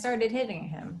 when I started hitting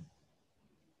him.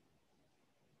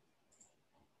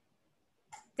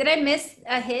 Did I miss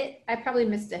a hit? I probably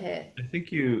missed a hit. I think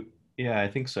I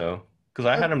think so. Because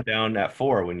I had him down at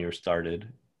 4 when you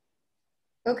started.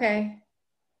 Okay.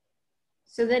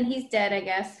 So then he's dead, I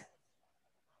guess.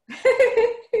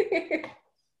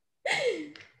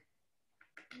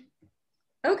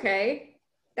 Okay.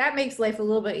 That makes life a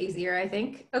little bit easier, I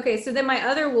think. Okay, so then my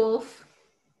other wolf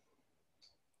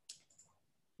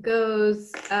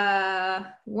goes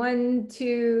 1,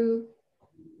 2.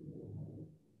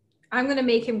 I'm gonna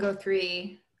make him go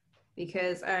 3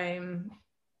 because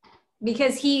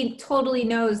he totally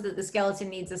knows that the skeleton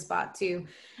needs a spot too.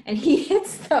 And he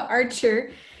hits the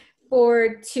archer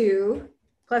for 2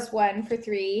 plus 1 for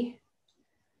 3.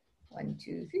 1,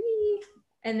 2, 3.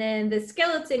 And then the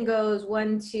skeleton goes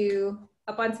 1, 2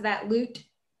 up onto that loot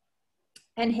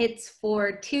and hits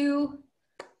for 2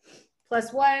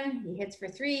 plus 1. He hits for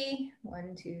 3.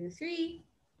 1, 2, 3.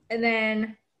 And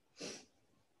then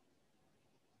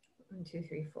 1, 2,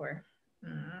 3, 4.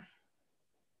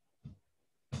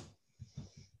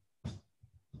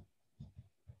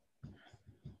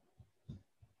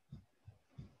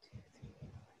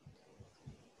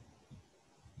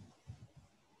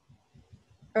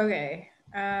 Okay.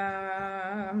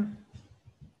 I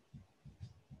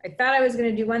thought I was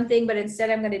going to do one thing, but instead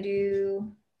I'm going to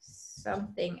do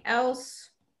something else.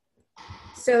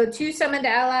 So 2 summoned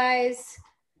allies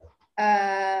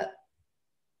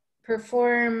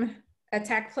perform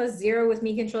attack plus 0 with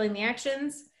me controlling the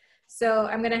actions. So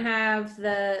I'm going to have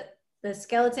the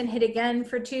skeleton hit again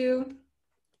for 2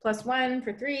 plus 1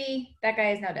 for 3. That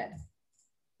guy is now dead.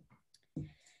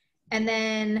 And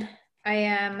then I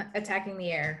am attacking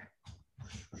the air.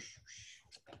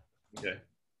 Okay.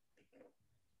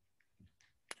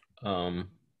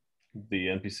 The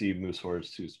NPC moves forward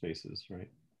 2 spaces, right?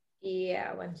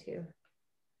 Yeah, 1, 2.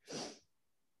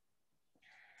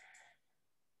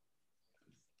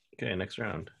 Okay, next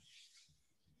round.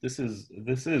 This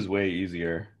is way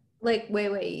easier. Like way,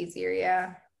 way easier,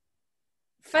 yeah.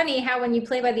 Funny how when you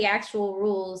play by the actual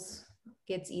rules, it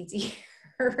gets easier.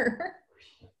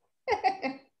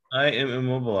 I am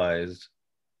immobilized.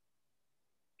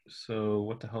 So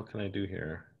what the hell can I do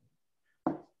here?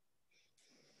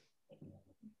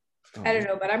 I don't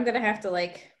know, but I'm gonna have to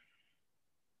like,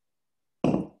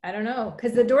 I don't know,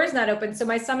 because the door's not open, so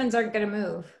my summons aren't gonna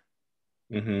move.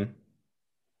 Mm-hmm.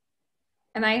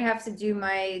 And I have to do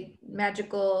my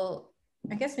magical,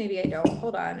 I guess maybe I don't.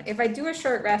 Hold on. If I do a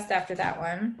short rest after that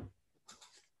one,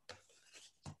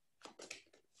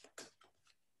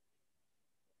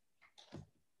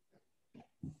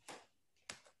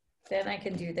 then I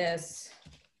can do this.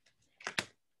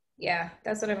 Yeah,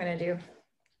 that's what I'm gonna do.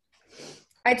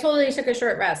 I totally took a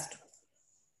short rest.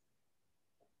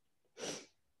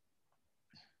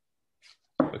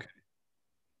 Okay.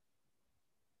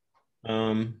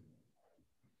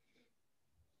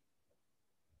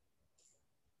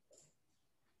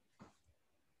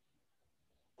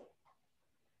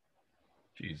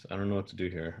 Geez, I don't know what to do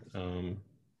here. I'm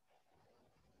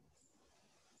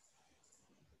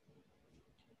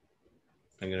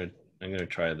gonna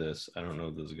try this. I don't know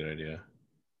if this is a good idea.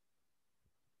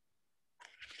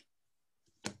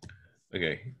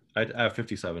 Okay, I have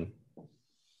 57.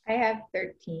 I have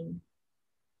 13.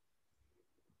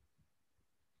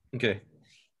 Okay,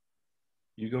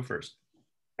 you go first.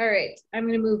 All right, I'm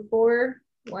gonna move 4,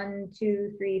 1,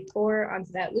 2, 3, 4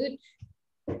 onto that loot.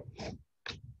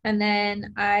 And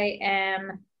then I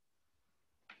am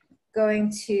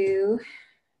going to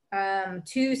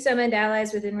 2 summoned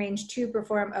allies within range 2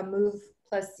 perform a move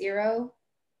 +0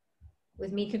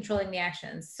 with me controlling the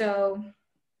actions. So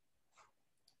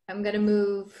I'm going to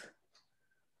move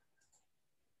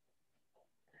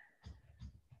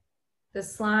the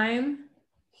slime.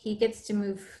 He gets to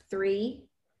move 3.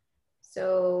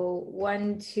 So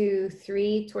 1, 2,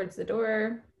 3 towards the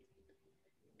door.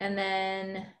 And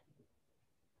then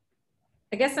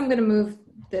I guess I'm going to move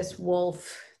this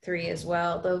wolf 3 as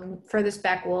well. The furthest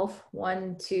back wolf.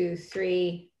 1, 2,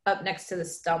 3 up next to the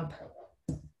stump.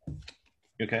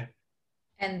 Okay.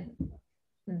 And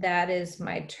that is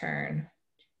my turn.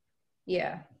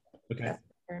 Yeah. Okay. That's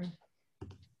my turn.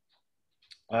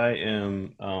 I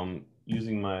am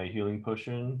using my healing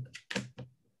potion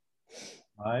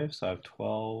 5, so I have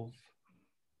 12.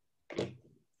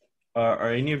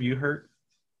 Are any of you hurt?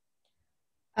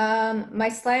 My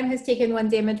slime has taken 1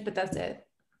 damage, but that's it.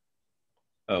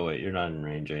 Oh wait, you're not in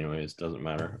range anyways. Doesn't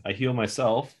matter. I heal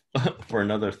myself for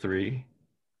another 3.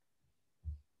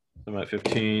 So I'm at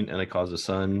 15, and I cause the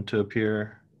sun to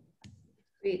appear.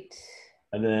 Sweet.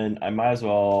 And then I might as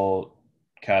well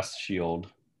cast shield.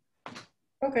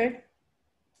 Okay.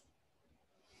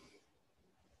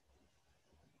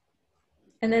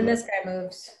 And then this guy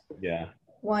moves. Yeah.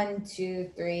 1,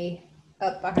 2, 3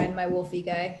 up behind my wolfy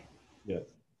guy. Yep.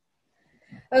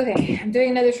 Okay, I'm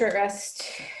doing another short rest.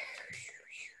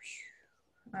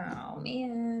 Oh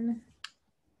man.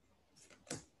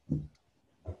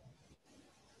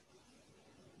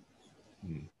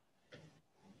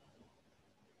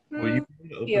 Well, you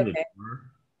can open the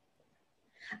door.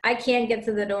 I can't get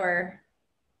to the door.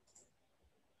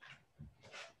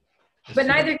 But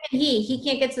neither can he. He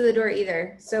can't get to the door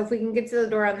either. So if we can get to the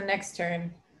door on the next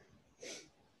turn.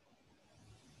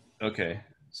 Okay.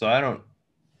 So I don't.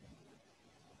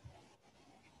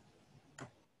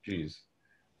 Jeez.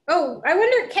 Oh, I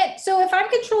wonder, so if I'm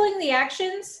controlling the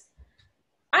actions,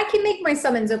 I can make my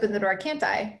summons open the door, can't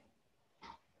I?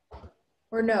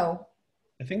 Or no?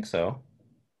 I think so.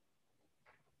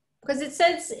 Because it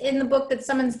says in the book that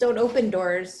summons don't open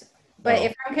doors. But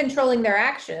if I'm controlling their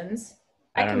actions,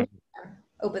 I can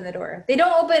open the door. They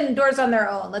don't open doors on their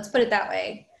own. Let's put it that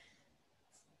way.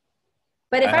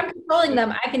 But if I'm controlling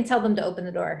them, I can tell them to open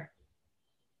the door.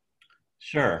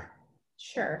 Sure.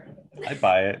 Sure. I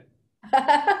buy it.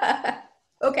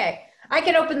 Okay. I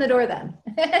can open the door then.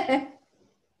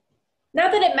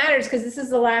 Not that it matters because this is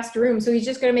the last room. So he's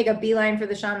just going to make a beeline for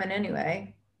the shaman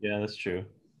anyway. Yeah, that's true.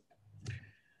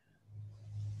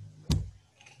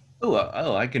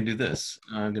 Oh, I can do this.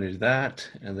 I'm going to do that.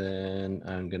 And then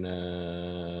I'm going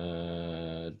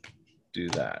to do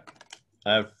that.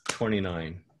 I have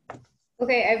 29.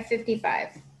 Okay, I have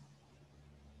 55.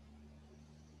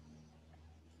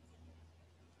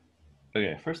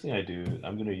 Okay, first thing I do,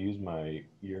 I'm going to use my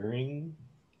earring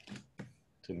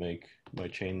to make my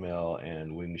chainmail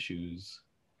and wing shoes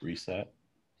reset.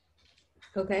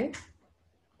 Okay.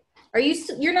 Are you?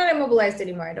 You're not immobilized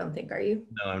anymore, I don't think, are you?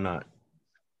 No, I'm not.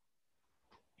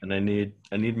 And I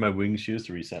need my wing shoes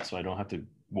to reset so I don't have to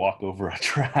walk over a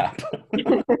trap.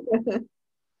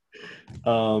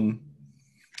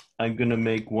 I'm gonna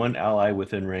make one ally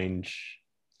within range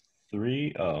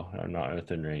 3. Oh, I'm not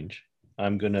within range.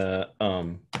 I'm gonna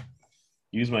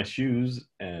use my shoes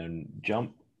and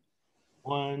jump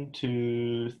 1,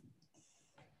 2,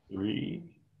 3.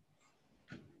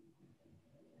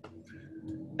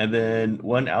 And then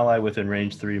one ally within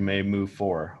range 3 may move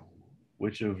 4.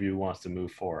 Which of you wants to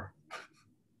move 4?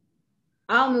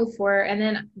 I'll move 4, and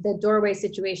then the doorway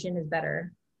situation is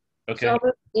better. Okay. So I'll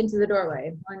move into the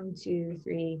doorway. 1, 2,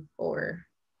 3, 4.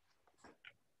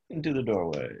 Into the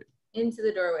doorway. Into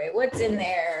the doorway. What's in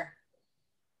there?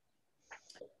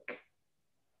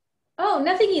 Oh,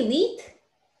 nothing elite?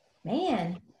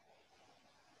 Man.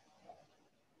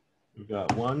 We've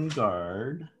got one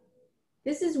guard.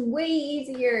 This is way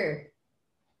easier.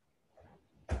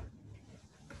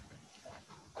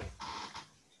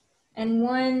 And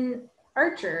one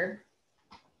archer.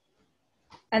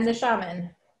 And the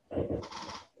shaman.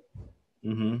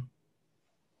 Mm-hmm.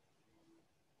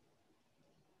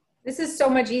 This is so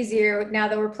much easier now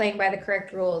that we're playing by the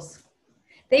correct rules.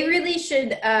 They really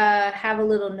should have a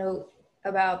little note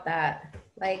about that.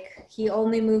 Like, he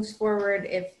only moves forward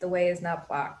if the way is not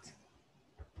blocked.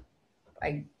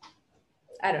 I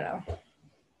don't know.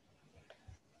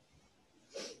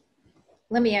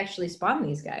 Let me actually spawn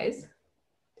these guys.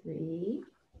 3,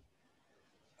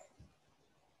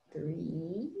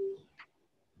 3,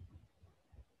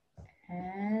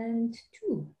 and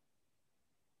 2.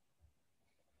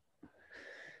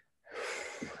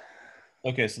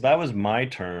 Okay, so that was my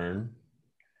turn.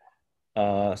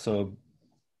 So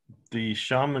the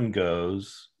shaman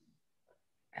goes.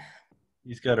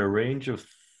 He's got a range of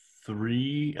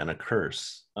 3 and a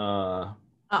curse. Oh.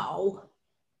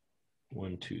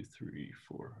 1, 2, 3,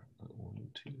 4. 1,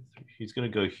 2, 3. He's gonna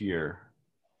go here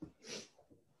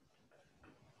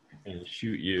and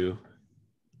shoot you.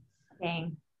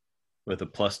 Dang. With a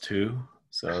 +2,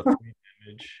 so 3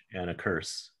 damage and a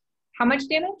curse. How much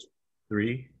damage?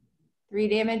 3. 3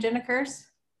 damage and a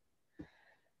curse. 1,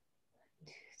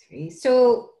 2, 3.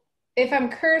 So if I'm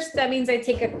cursed, that means I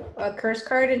take a curse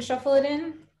card and shuffle it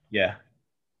in? Yeah.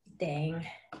 Dang.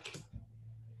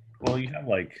 Well, you have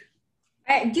like...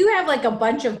 I do have like a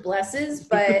bunch of blesses,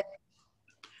 but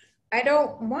I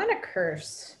don't want a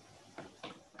curse.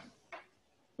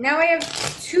 Now I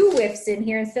have 2 whiffs in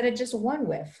here instead of just 1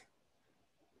 whiff.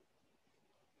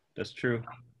 That's true.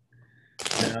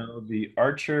 Now the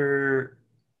archer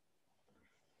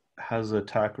has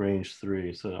attack range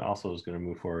 3, so it also is going to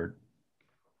move forward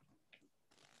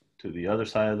to the other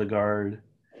side of the guard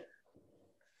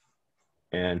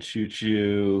and shoot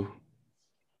you.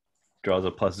 Draws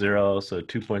a +0, so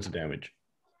 2 points of damage.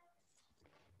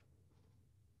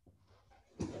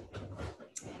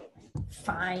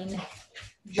 Fine.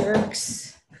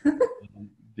 Jerks.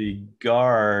 The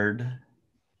guard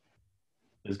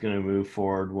is going to move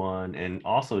forward 1 and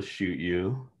also shoot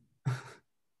you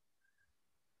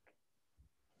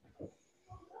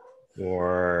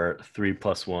for 3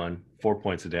 + 1, 4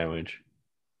 points of damage.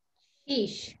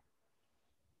 Sheesh.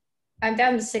 I'm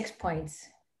down to 6 points.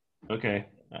 Okay.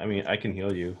 I mean, I can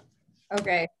heal you.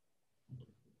 Okay.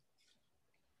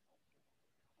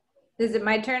 Is it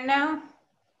my turn now?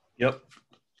 Yep.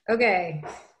 Okay.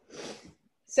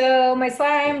 So my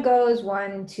slime goes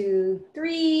 1, 2,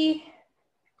 3.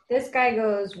 This guy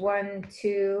goes 1,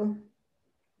 2.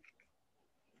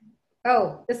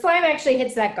 Oh, the slime actually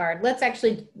hits that guard. Let's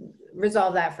actually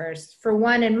resolve that first. For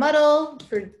 1 and muddle,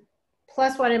 for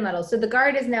 +1 and muddle. So the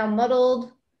guard is now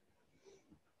muddled.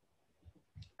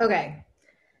 Okay.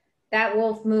 That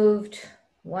wolf moved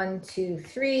 1, 2,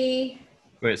 3.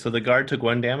 Wait, so the guard took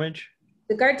 1 damage?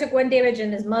 The guard took 1 damage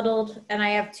and is muddled, and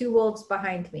I have 2 wolves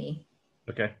behind me.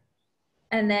 Okay.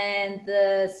 And then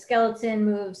the skeleton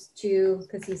moves 2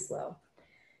 because he's slow.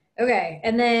 Okay,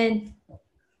 and then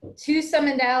 2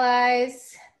 summoned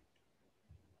allies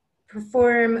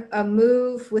perform a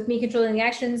move with me controlling the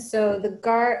actions. So the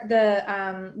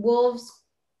wolves,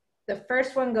 the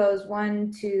first one goes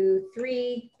 1, 2,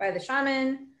 3 by the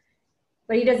shaman,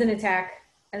 but he doesn't attack.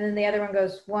 And then the other one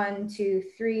goes 1, 2,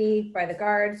 3 by the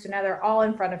guard. So now they're all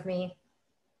in front of me.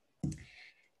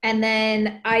 And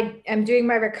then I am doing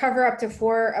my recover up to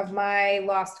 4 of my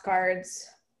lost cards.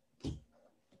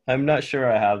 I'm not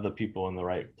sure I have the people in the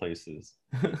right places.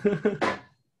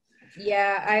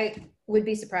 Yeah, I would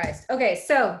be surprised. Okay,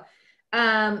 so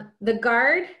the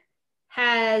guard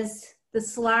has the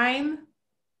slime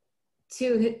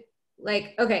to,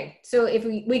 like, okay, so if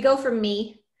we go from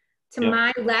me, To Yep.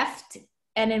 my left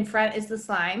and in front is the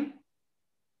slime.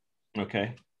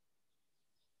 Okay.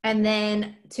 And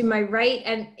then to my right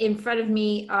and in front of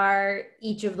me are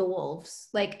each of the wolves,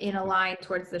 like in a line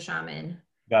towards the shaman.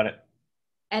 Got it.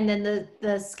 And then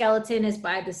the skeleton is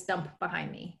by the stump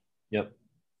behind me. Yep.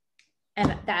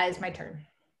 And that is my turn.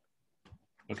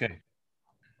 Okay.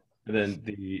 And then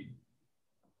the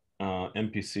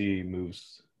NPC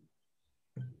moves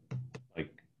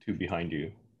like 2 behind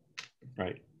you,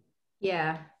 right?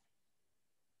 Yeah.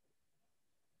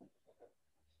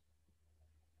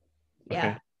 Okay.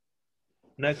 Yeah.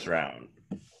 Next round.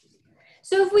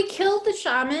 So if we kill the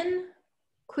shaman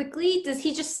quickly, does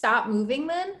he just stop moving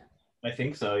then? I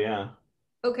think so, yeah.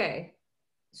 Okay.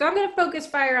 So I'm going to focus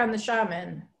fire on the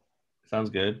shaman. Sounds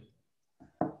good.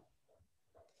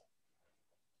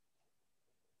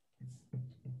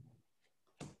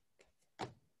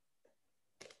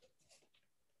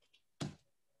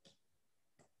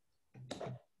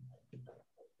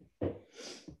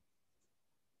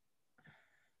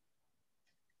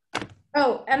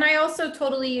 Oh, and I also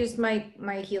totally used my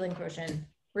healing potion.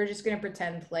 We're just going to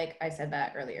pretend like I said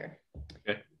that earlier.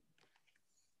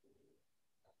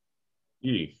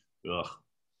 Okay. Ugh.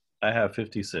 I have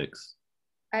 56.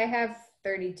 I have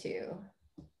 32.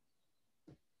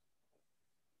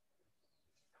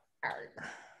 Arg.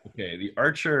 Okay, the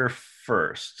archer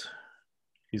first.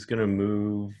 He's going to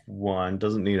move 1,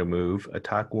 doesn't need a move.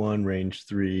 Attack 1, range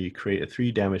 3, create a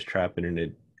 3 damage trap in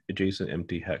an adjacent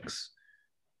empty hex.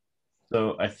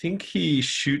 So I think he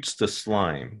shoots the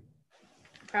slime.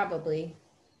 Probably.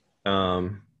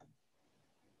 With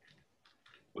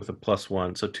a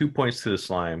 +1. So 2 points to the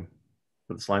slime.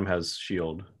 But the slime has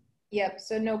shield. Yep,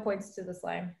 so no points to the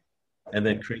slime. And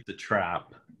then create the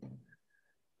trap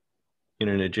in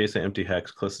an adjacent empty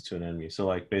hex closest to an enemy. So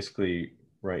like basically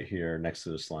right here next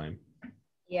to the slime.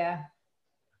 Yeah.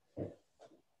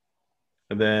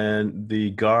 And then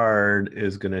the guard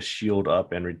is going to shield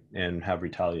up and have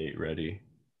retaliate ready.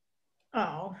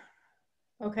 Oh.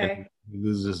 Okay. And he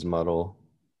loses his muddle.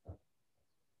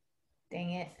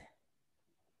 Dang it.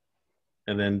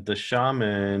 And then the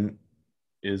shaman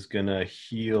is going to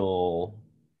heal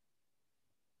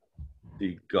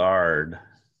the guard.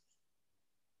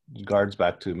 Guard's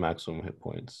back to maximum hit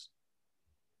points.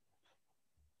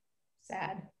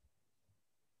 Sad.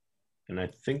 And I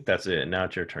think that's it. Now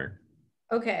it's your turn.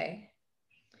 Okay.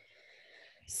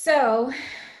 So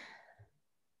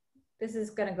this is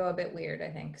going to go a bit weird, I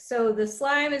think. So the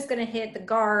slime is going to hit the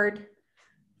guard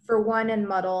for 1 and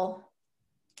muddle.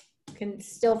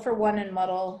 Still for 1 and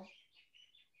muddle.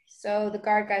 So the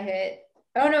guard got hit.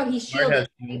 Oh no, he's Guard has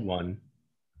shielded. shield 1.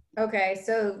 Okay,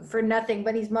 so for nothing,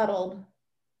 but he's muddled.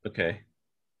 Okay.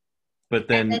 But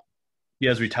then he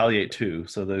has retaliate 2,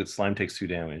 so the slime takes 2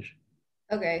 damage.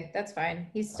 Okay, that's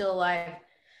fine. He's still alive.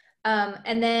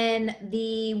 And then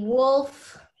the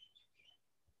wolf,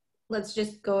 let's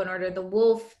just go in order. The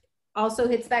wolf also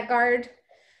hits that guard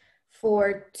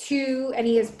for 2, and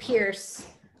he has pierce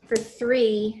for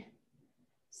 3.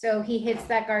 So he hits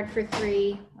that guard for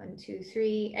 3. 1, 2,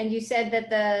 3. And you said that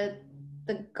the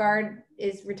guard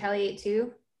is retaliate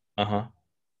 2? Uh-huh.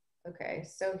 Okay,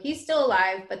 so he's still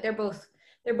alive, but they're both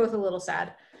a little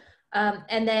sad.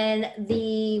 And then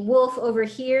the wolf over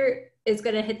here is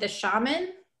going to hit the shaman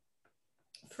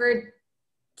for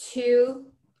 2.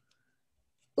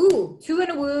 Ooh, 2 and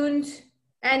a wound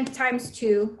and times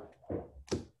 2.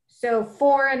 So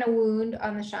 4 and a wound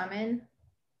on the shaman.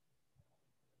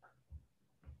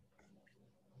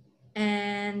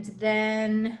 And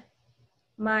then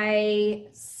my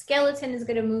skeleton is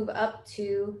going to move up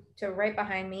to right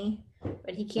behind me,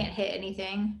 but he can't hit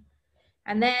anything.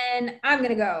 And then I'm going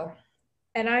to go.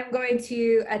 And I'm going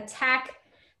to attack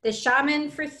the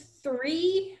shaman for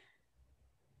 3.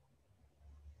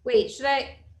 Wait, should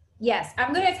I? Yes,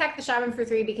 I'm going to attack the shaman for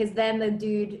 3 because then the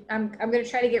dude, I'm going to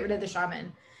try to get rid of the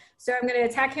shaman. So I'm going to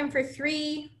attack him for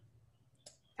 3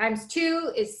 times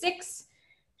 2 is 6.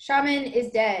 Shaman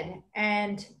is dead.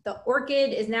 And the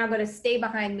orchid is now going to stay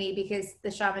behind me because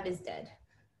the shaman is dead.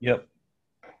 Yep.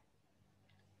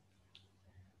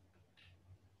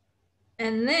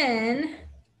 And then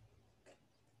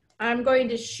I'm going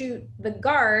to shoot the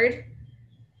guard.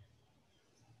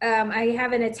 I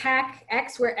have an attack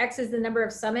X where X is the number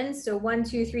of summons. So 1,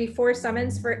 2, 3, 4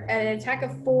 summons for an attack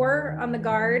of 4 on the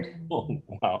guard. Oh,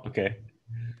 wow. Okay.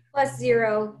 Plus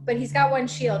 0, but he's got 1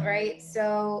 shield, right?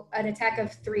 So an attack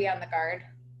of 3 on the guard.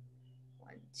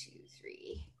 1, 2,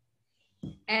 3.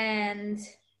 And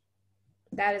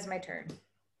that is my turn.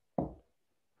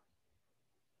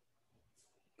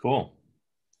 Cool.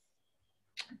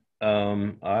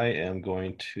 I am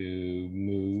going to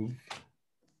move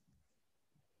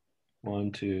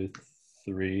 1, 2,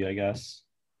 3, I guess.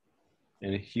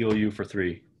 And heal you for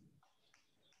 3.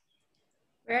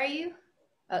 Where are you?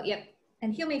 Oh, yep.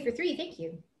 And heal me for 3. Thank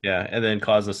you. Yeah, and then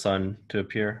cause the sun to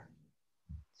appear.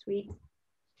 Sweet.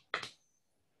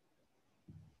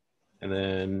 And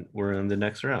then we're in the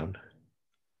next round.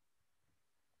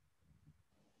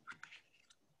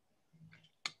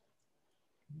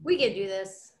 We can do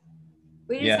this.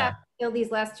 We just have to kill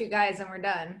these last 2 guys and we're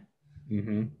done.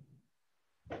 Mm-hmm.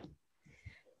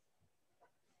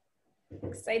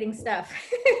 Exciting stuff.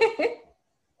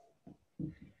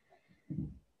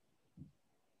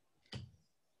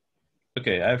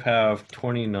 Okay, I have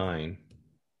 29.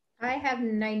 I have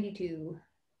 92.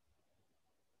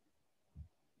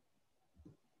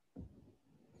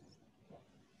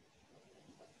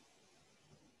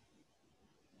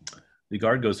 The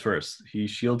guard goes first. He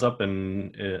shields up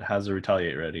and it has a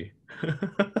retaliate ready.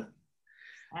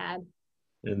 Bad.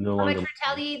 No How longer. much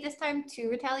retaliate this time? 2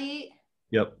 retaliate?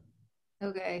 Yep.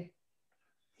 Okay.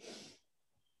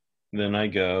 Then I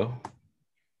go.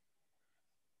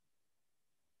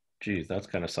 Geez, that's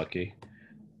kind of sucky.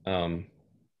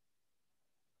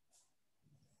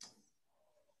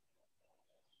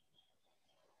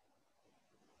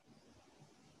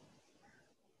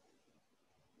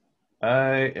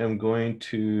 I am going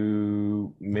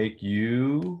to make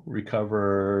you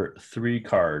recover 3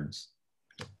 cards.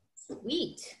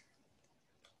 Sweet.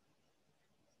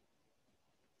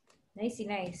 Nicey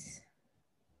nice.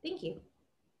 Thank you.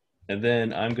 And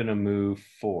then I'm going to move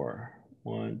 4.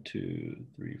 1, 2,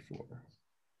 3, 4.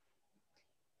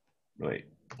 Wait,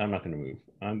 I'm not going to move.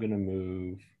 I'm going to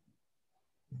move.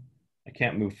 I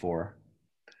can't move 4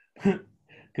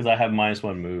 because I have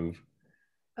 -1 move.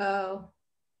 Oh.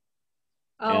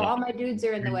 Oh, all my dudes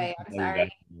are in the way. I'm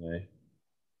sorry.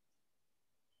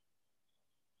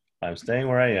 I'm staying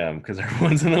where I am because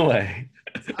everyone's in the way.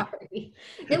 Sorry.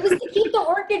 It was to keep the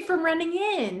orchid from running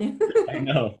in. I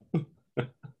know.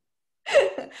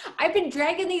 I've been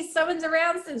dragging these summons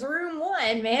around since room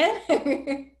 1,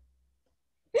 man.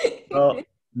 Well,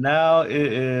 now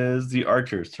it is the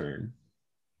archer's turn.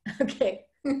 Okay.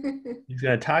 He's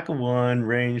gonna attack a 1,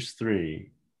 range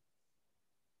 3.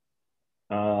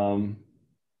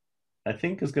 I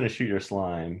think is gonna shoot your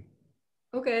slime.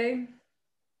 Okay.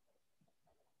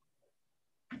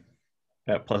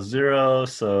 At +0,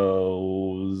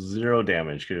 so 0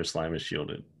 damage because your slime is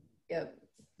shielded. Yep.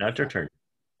 Now it's your turn.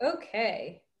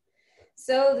 Okay.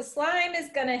 So the slime is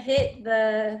gonna hit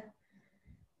the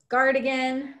guard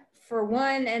again for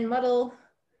 1 and muddle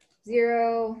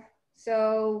 0.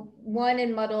 So 1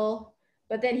 and muddle,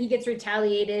 but then he gets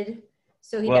retaliated,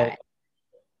 so he dies.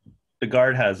 The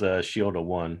guard has a shield of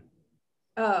 1.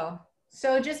 Oh,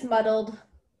 so just muddled.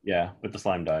 Yeah, but the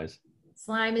slime dies.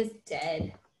 Slime is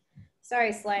dead.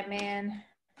 Sorry, slime man.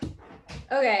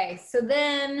 Okay, so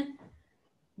then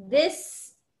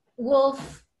this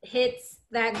wolf hits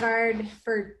that guard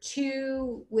for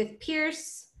 2 with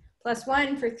pierce,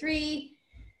 +1 for 3.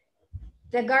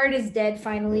 The guard is dead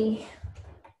finally.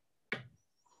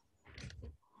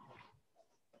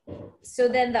 So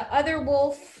then the other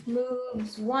wolf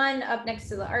moves 1 up next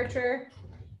to the archer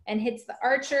and hits the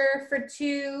archer for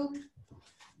 2,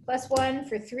 +1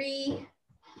 for 3.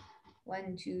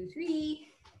 1, 2, 3.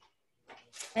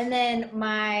 And then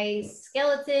my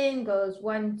skeleton goes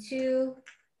 1, 2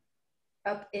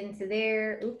 up into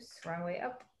there. Oops, wrong way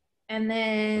up. And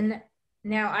then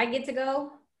now I get to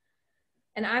go.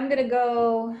 And I'm going to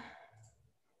go.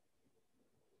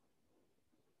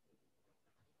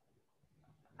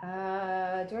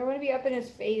 Do I want to be up in his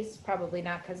face? Probably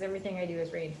not, because everything I do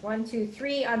is range. 1, 2,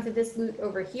 3 onto this loot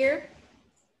over here.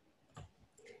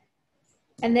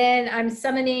 And then I'm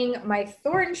summoning my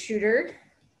thorn shooter.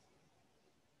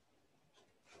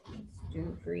 Let's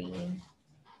do green.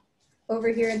 Over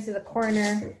here into the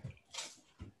corner.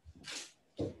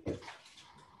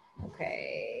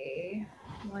 Okay.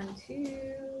 1,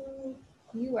 2.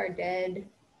 You are dead.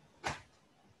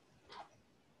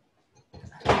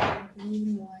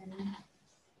 Green 1.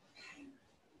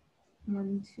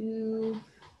 1, 2.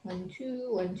 1,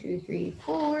 2. 1, 2, 3,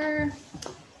 4.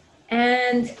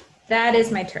 And that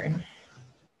is my turn.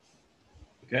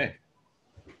 Okay.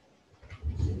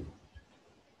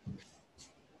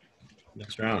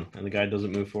 Next round, and the guy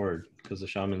doesn't move forward because the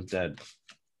shaman's dead.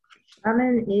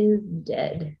 Shaman is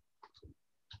dead.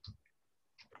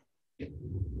 Yeah,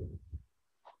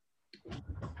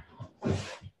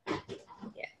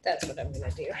 that's what I'm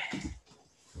gonna do.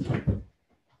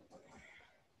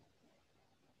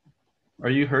 Are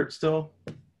you hurt still?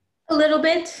 A little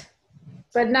bit,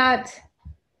 but not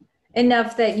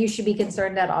enough that you should be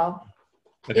concerned at all.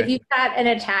 If Okay. you've got an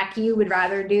attack you would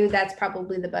rather do, that's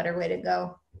probably the better way to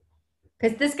go.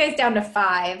 Because this guy's down to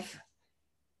 5,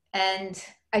 and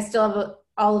I still have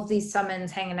all of these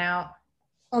summons hanging out,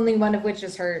 only one of which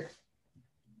is hurt.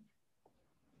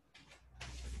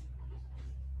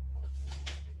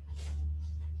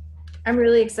 I'm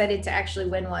really excited to actually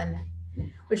win one,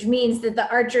 which means that the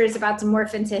archer is about to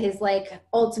morph into his like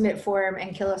ultimate form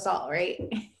and kill us all, right?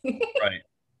 Right.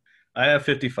 I have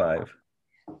 55.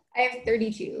 I have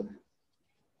 32.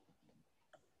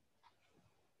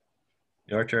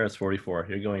 The archer has 44.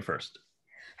 You're going first.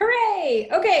 Hooray!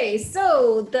 Okay,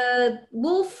 so the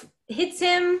wolf hits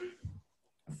him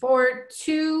for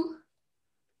 2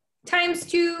 times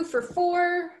 2 for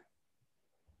 4.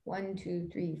 1, 2,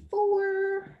 3,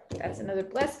 4. That's another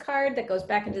bless card that goes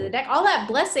back into the deck. All that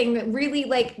blessing, really,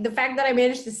 like the fact that I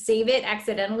managed to save it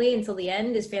accidentally until the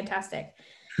end is fantastic.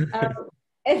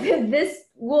 And then this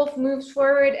wolf moves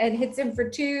forward and hits him for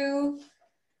 2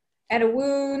 and a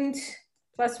wound,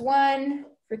 +1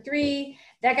 for 3.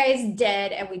 That guy is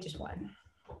dead, and we just won.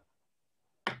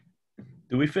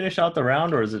 Do we finish out the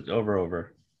round, or is it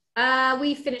over?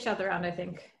 We finish out the round, I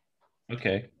think.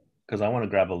 Okay, because I want to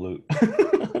grab a loot.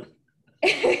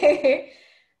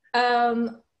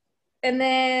 And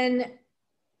then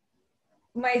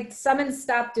my summons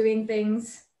stop doing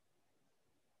things.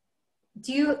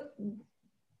 Do you?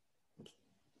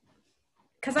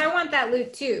 Because I want that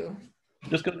loot too.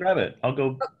 Just go grab it. I'll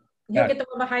go. You'll get the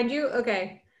one behind you?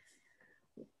 Okay.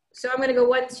 So I'm going to go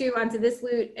 1, 2 onto this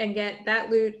loot and get that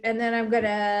loot. And then I'm going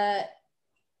to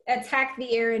attack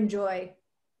the air in joy.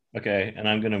 Okay, and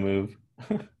I'm going to move.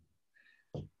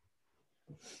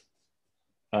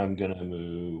 I'm going to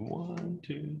move 1,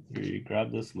 2, 3.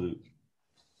 Grab this loot.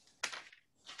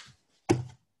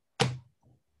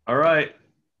 All right.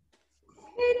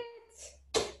 Made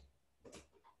it!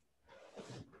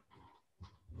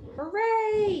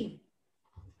 Hooray!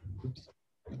 Oops.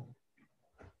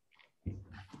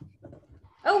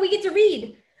 Oh, we get to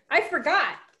read. I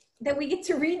forgot that we get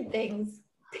to read things.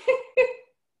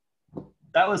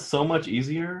 That was so much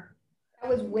easier. That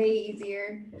was way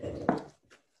easier.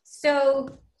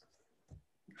 So,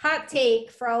 hot take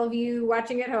for all of you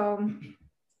watching at home.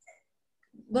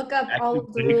 Look up all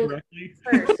of the rules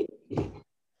first.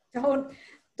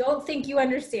 Don't think you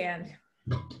understand.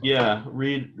 Yeah,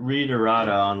 read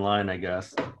errata online, I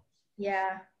guess.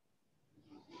 Yeah.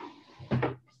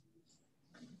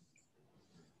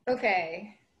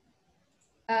 Okay.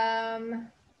 I'll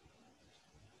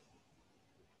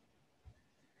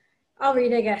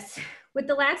read, I guess. With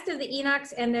the last of the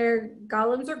Enochs and their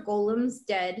golems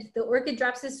dead, the orchid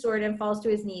drops his sword and falls to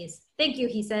his knees. Thank you,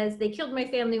 he says. They killed my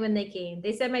family when they came.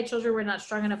 They said my children were not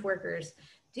strong enough workers.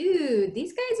 Dude,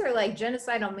 these guys are like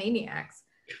genocidal maniacs.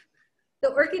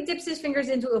 The orchid dips his fingers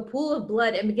into a pool of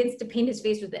blood and begins to paint his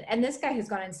face with it. And this guy has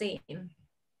gone insane.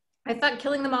 I thought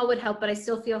killing them all would help, but I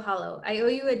still feel hollow. I owe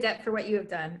you a debt for what you have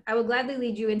done. I will gladly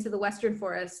lead you into the western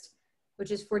forest, which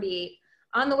is 48.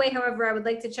 On the way, however, I would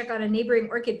like to check on a neighboring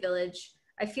orchid village.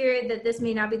 I fear that this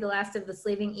may not be the last of the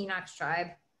slaving Enoch's tribe.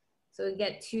 So we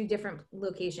get 2 different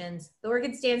locations. The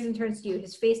orchid stands and turns to you,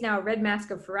 his face now a red mask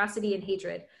of ferocity and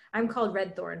hatred. I'm called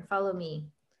Redthorn. Follow me.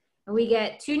 And we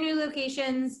get 2 new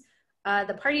locations,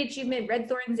 the party achievement,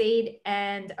 Redthorn's Aid,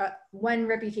 and 1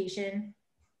 reputation,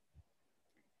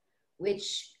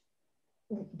 which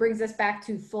brings us back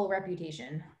to full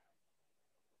reputation.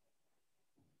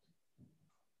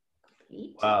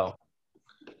 Wow.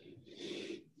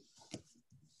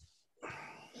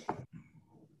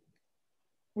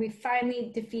 We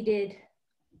finally defeated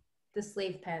the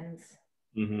slave pens.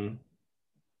 Mm-hmm.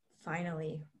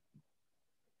 Finally.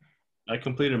 I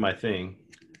completed my thing.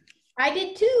 I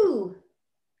did too.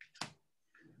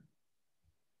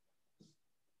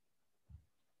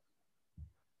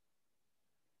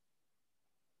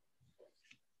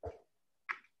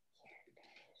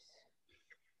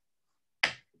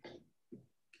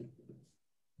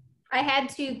 I had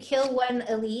to kill 1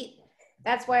 elite.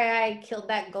 That's why I killed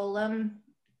that golem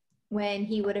when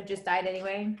he would have just died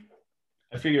anyway.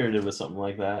 I figured it was something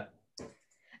like that.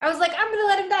 I was like, I'm going to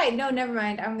let him die. No, never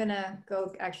mind. I'm going to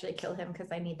go actually kill him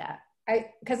because I need that.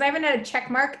 Because I haven't had a check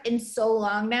mark in so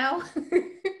long now.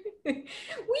 Whee!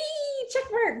 Check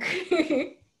mark!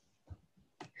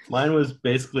 Mine was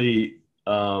basically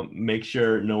make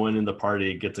sure no one in the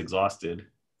party gets exhausted.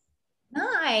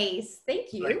 Nice.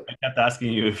 Thank you. I kept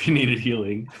asking you if you needed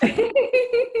healing.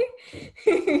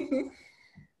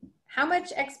 How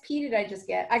much XP did I just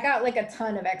get? I got like a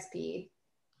ton of XP.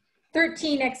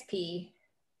 13 XP.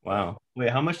 Wow. Wait,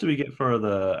 how much do we get for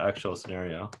the actual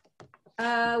scenario?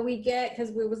 We get, because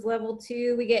it was level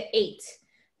 2, we get 8.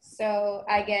 So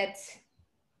I get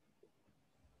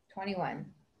 21.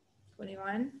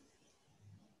 21?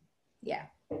 Yeah.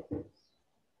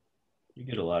 You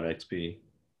get a lot of XP.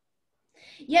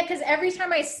 Yeah, because every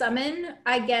time I summon,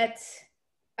 I get,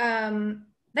 that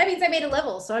means I made a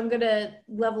level. So I'm going to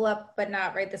level up, but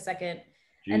not right the second.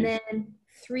 Jeez. And then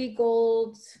 3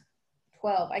 gold,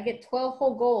 12. I get 12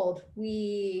 whole gold.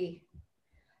 It's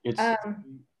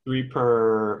 3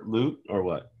 per loot or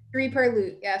what? 3 per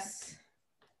loot, yes.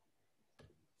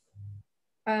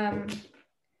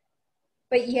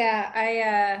 But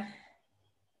yeah,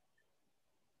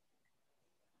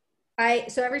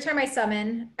 so every time I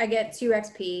summon, I get 2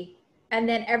 XP. And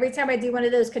then every time I do one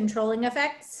of those controlling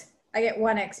effects, I get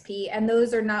 1 XP. And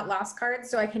those are not lost cards,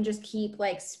 so I can just keep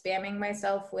like spamming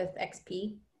myself with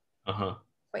XP.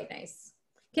 Quite nice.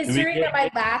 Considering that my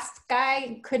last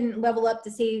guy couldn't level up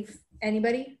to save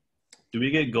anybody. Do we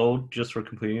get gold just for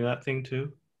completing that thing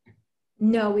too?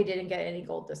 No, we didn't get any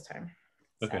gold this time.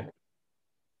 Okay. Sadly.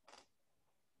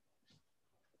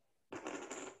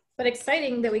 But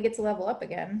exciting that we get to level up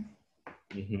again.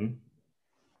 Mm-hmm.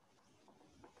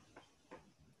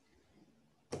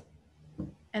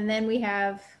 And then we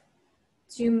have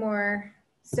 2 more.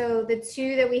 So the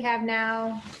 2 that we have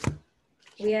now,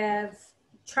 we have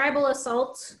Tribal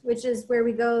Assault, which is where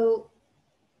we go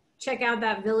check out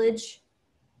that village.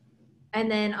 And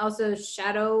then also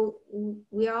Shadow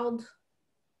Wield,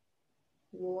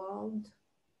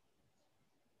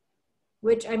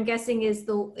 which I'm guessing is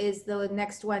the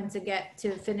next one to get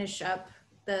to finish up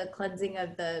the cleansing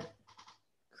of the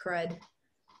crud.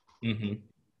 Mm-hmm.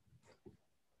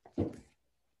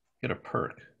 Get a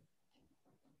perk.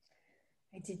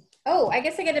 I did. Oh, I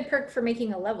guess I get a perk for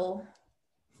making a level.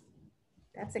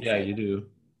 That's exciting. Yeah, you do.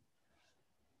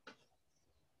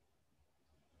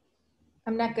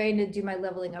 I'm not going to do my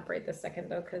leveling up right this second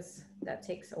though, because that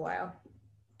takes a while.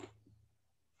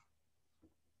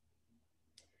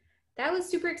 That was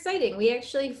super exciting. We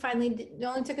actually finally it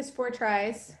only took us 4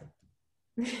 tries.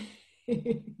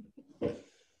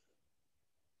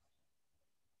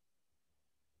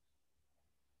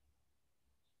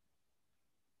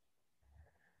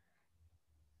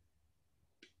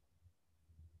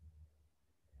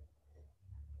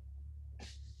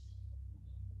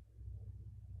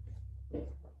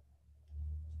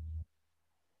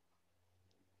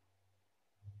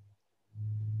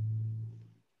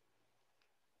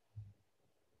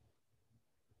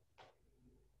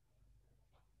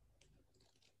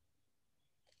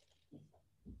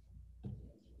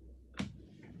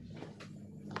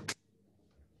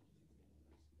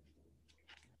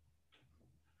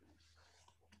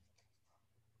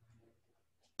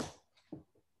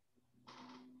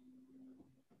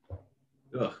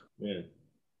 Ugh, man.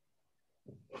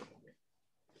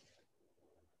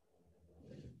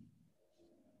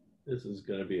 This is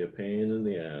going to be a pain in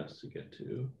the ass to get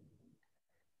to.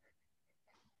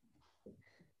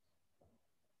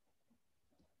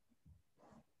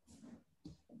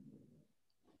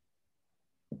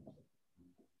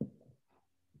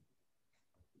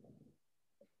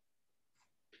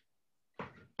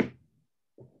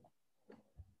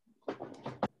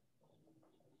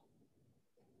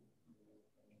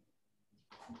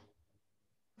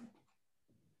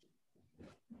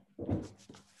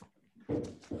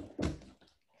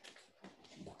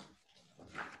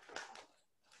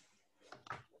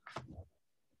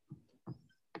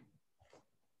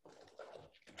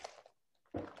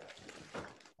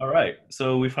 All right,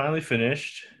 so we finally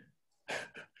finished. I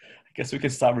guess we can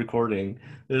stop recording.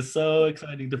 It's so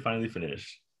exciting to finally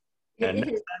finish. And next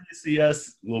time you see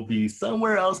us, we'll be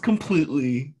somewhere else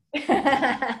completely. Yay!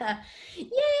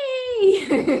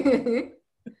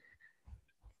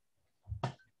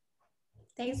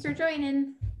 Thanks for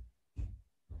joining.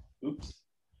 Oops.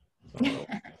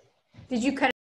 Did you cut